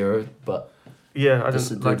 another Zero, but Yeah, I this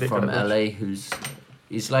is a didn't dude like that from guy much. LA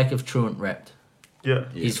he's like if Truant rapped. Yeah.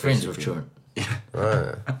 Yeah, He's friends with basically. Truant.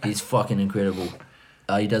 Right. He's fucking incredible.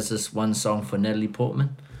 He does this one song for Natalie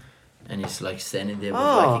Portman, and he's like standing there with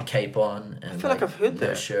Oh. like a cape on and feel like I've heard no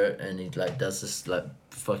that. shirt, and he like does this like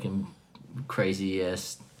fucking crazy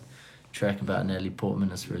ass track about Natalie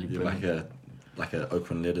Portman. It's really Yeah, brilliant. like an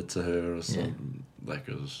open letter to her or something. Like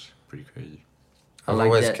it was pretty crazy. I I've like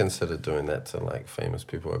always that. considered doing that to like famous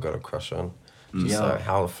people I got a crush on. Mm. Just Yeah. like,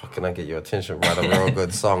 how the fuck can I get your attention? Write a real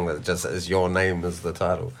good song that just is your name as the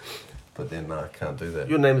title. But then no, I can't do that.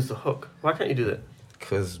 Your name is the hook. Why can't you do that?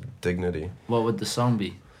 Because dignity. What would the song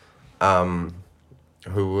be?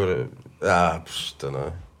 Who would it? Don't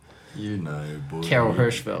know. You know, boy. Carol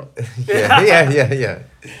Hirschfeld. Yeah.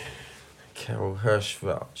 Carol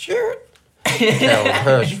Hirschfeld. Sure. Carol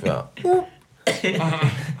Hirschfeld.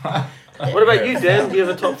 What about you, Dan? Do you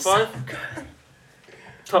have a top 5?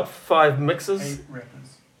 Top 5 mixes? 8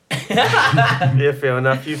 rappers. Yeah, fair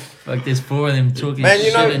enough. You Like there's 4 of them talking Man, you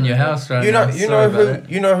shit know- in your house right You now. know Sorry about that.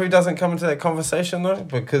 you know who doesn't come into that conversation though,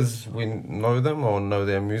 because we know them or know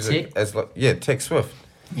their music Tick? as like Tech Swift.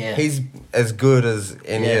 Yeah. He's as good as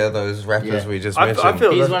any Yeah. of those rappers Yeah. we just I mentioned.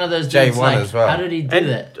 feel He's that- one of those J1 dudes like, as well. how did he do and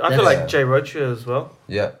that? I feel That's- like Jay Rocha as well.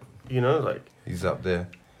 Yeah, You know, like he's up there.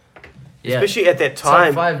 yeah. especially at that Top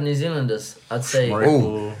time. 5 New Zealanders. I'd say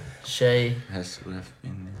Miracle Shay. has to have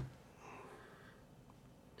been there.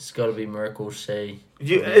 It's got to be Miracle, Shay.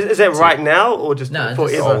 Is that right now or just No, just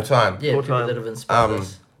forever? All time. Yeah, Full people time. that have inspired Um,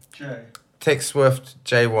 us. Jay. Tech Swift,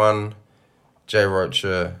 J1, Jay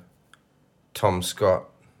Rocha, Tom Scott,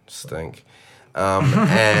 stink,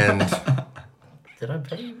 and Did I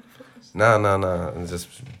pay you for this? No. I'm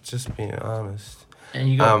just being honest. And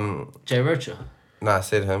you got Jay Rocha. No, I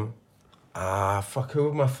said him. Fuck, who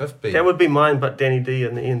would my fifth be? That would be mine, but Danny D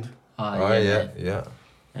in the end. Oh, yeah.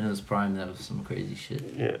 And it was Prime. That was some crazy shit.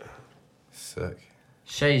 Yeah. Sick.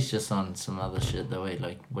 Shay's just on some other shit the way,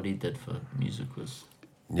 like, what he did for music was...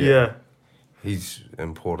 Yeah. He's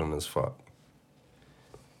important as fuck.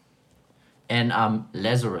 And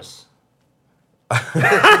Lazarus.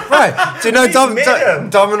 Right. Do you know Dom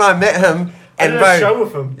and I met him and I did bro, a show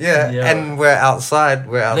with him. Yeah. and we're outside.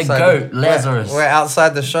 The goat, Lazarus. We're outside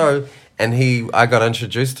the show and I got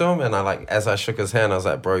introduced to him and as I shook his hand, I was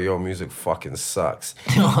like, bro, your music fucking sucks.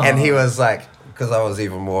 And he was like, because I was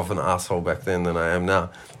even more of an asshole back then than I am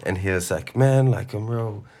now. And he was like, man, like I'm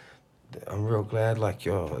real glad like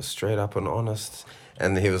you're straight up and honest.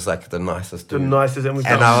 And he was like the nicest dude. The nicest, and we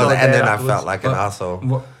And then I felt like an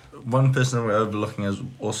asshole. One person that we're overlooking is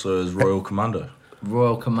Royal Commando.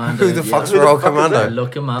 Royal Commando. Who the fuck's Who the Royal fuck is Commando? that?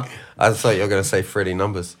 Look him up. I thought you were going to say Freddie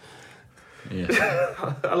Numbers. Yeah.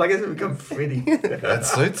 I like it to become Freddie. That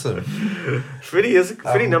suits him.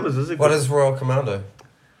 Freddie Numbers is a What good- is Royal Commando?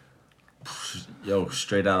 Yo,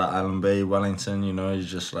 straight out of Island Bay, Wellington, he's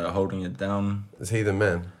just like holding it down. Is he the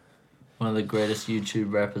man? One of the greatest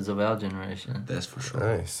YouTube rappers of our generation. That's for sure.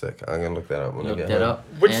 Oh, sick. I'm going to look that up when I Look get that home. up.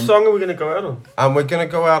 Which And song are we going to go out on? We're going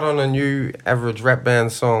to go out on a new Average Rap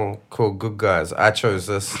Band song called Good Guys. I chose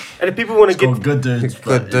this. And if people want to It's called get... Good Dudes.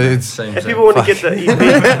 Good but, Dudes. Same, If same. people want to get the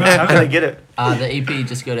EP, how can they get it? the EP,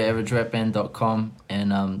 just go to averagerapband.com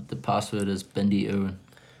and the password is Bindi Irwin.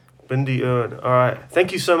 Bindi Irwin. All right.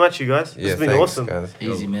 Thank you so much, you guys. Yeah, It's been thanks, awesome. guys.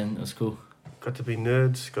 Easy, man. It was cool. Got to be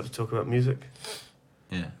nerds. Got to talk about music.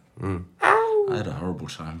 Yeah. Mm. I had a horrible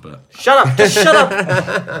time, but Shut up. Just shut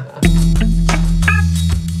up.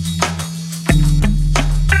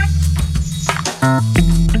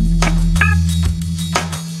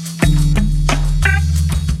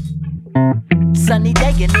 Sunny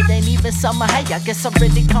day and it ain't even summer. Hey, I guess I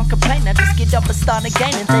really can't complain. I just get up and start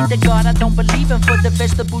again and thank the God I don't believe in for the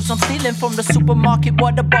vegetables I'm stealing from the supermarket.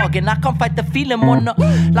 What a bargain! I can't fight the feeling. Wanna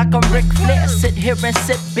like I'm Ric Flair, sit here and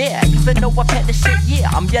sit bare. Even though I've had the shit, yeah,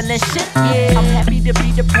 I'm yelling shit. Yeah, I'm happy to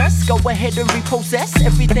be depressed. Go ahead and repossess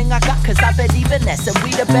everything I got, 'cause I bet even less. And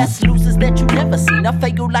we the best losers that you never seen. I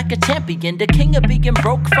fail like a champion, the king of being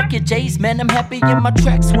broke. Fuck your J's, man. I'm happy in my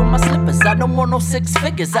tracks with my slippers. I don't want no six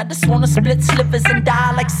figures. I just wanna split slivers and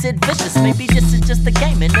die like Sid Vicious. Maybe this is just a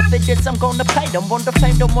game, and if it is, I'm gonna play. Don't want the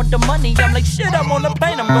fame, don't want the money. I'm like shit, I'm on the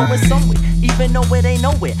plane, I'm going somewhere. Even though it ain't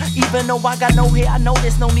nowhere, even though I got no hair, I know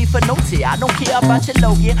there's no need for no tear. I don't care about your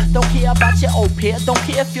low gear, don't care about your old pair. Don't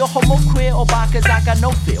care if you're homo, queer, or bi, 'cause I got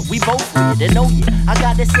no fear. We both weird and oh yeah, I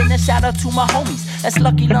gotta send a shout out to my homies. That's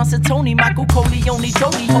Lucky Lance and Tony, Michael Corleone,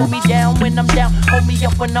 Jody. Hold me down when I'm down, hold me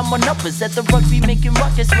up when I'm on uppers. At the rugby making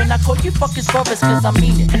ruckus when I call you fuckers brothers, 'cause I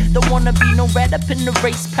mean it. Don't wanna be no rat up in the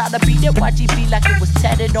race, proud to be that YGB like it was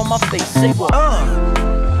tatted on my face. Say what?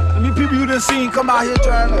 I mean, people you done seen come out here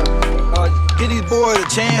trying to get these boys a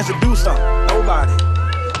chance to do something. Nobody.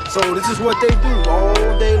 So this is what they do all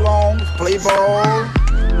day long. Play ball,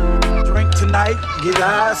 drink tonight, get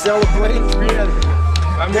high, celebrate.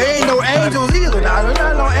 They ain't no angels either. Now they're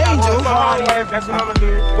not no angels,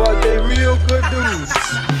 but they real good dudes.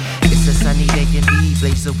 It's a sunny day in B,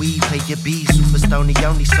 blaze of weed, play your B, super stony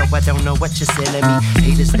only, so I don't know what you're selling me.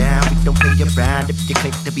 Haters down, we don't play around. If you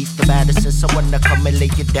click to beat the baddest, so wanna come and lay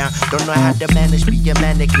it down. Don't know how to manage, be a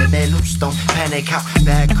manic, live it loose, don't panic. How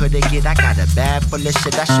bad could it get? I got a bag full of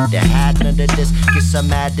shit, I should've had none of this. Get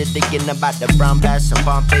some added again about the brown bass and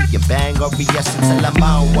Bombay and bang or BS until I'm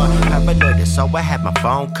on one. Paranoid, so I had my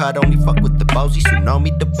phone cut, only fuck with the bozies who know me,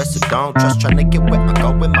 the rest of don't trust. Tryna get where I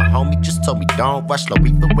go with my homie, just told me don't rush, slow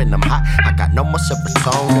even when I'm hot. I got no more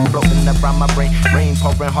serotonin floating around my brain, rain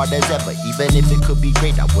pouring hard as ever. Even if it could be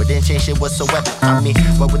great, I wouldn't change it whatsoever. I mean,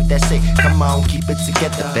 what would that say? Come on, keep it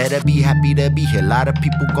together. Better be happy to be here. A lot of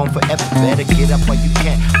people gone forever. Better get up while you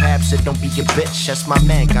can. Perhaps it don't be a bitch. That's my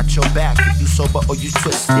man, got your back. If you sober or you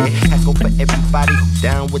twisted. Echo for everybody who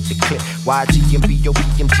down with the clip. YG and B.O.B.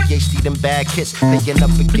 MGHD, them bad kids. Playing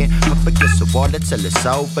up again, up against the wall until it's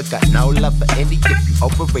over. Got no love for any. If you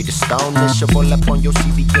overrate a stone, this should roll up on your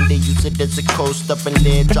CD and they use it as a coaster and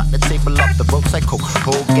lid. Drop the table off the ropes like Hulk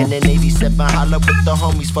Hogan in 87. Holla with the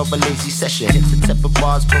homies for a lazy session. Hit the tip of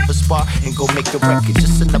bars for a spar and go make a record.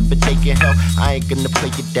 Just another day in hell. I ain't gonna play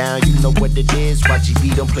it down. You know what it is.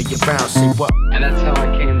 YGB don't play around. Say what? And that's how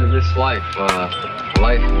I came to this life.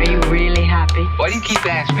 Life. Are you really happy? Why do you keep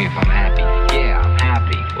asking me if I'm happy? Yeah, I'm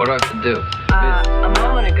happy. What do I have to do? A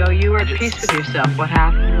moment ago, you were at peace with yourself. What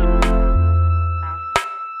happened?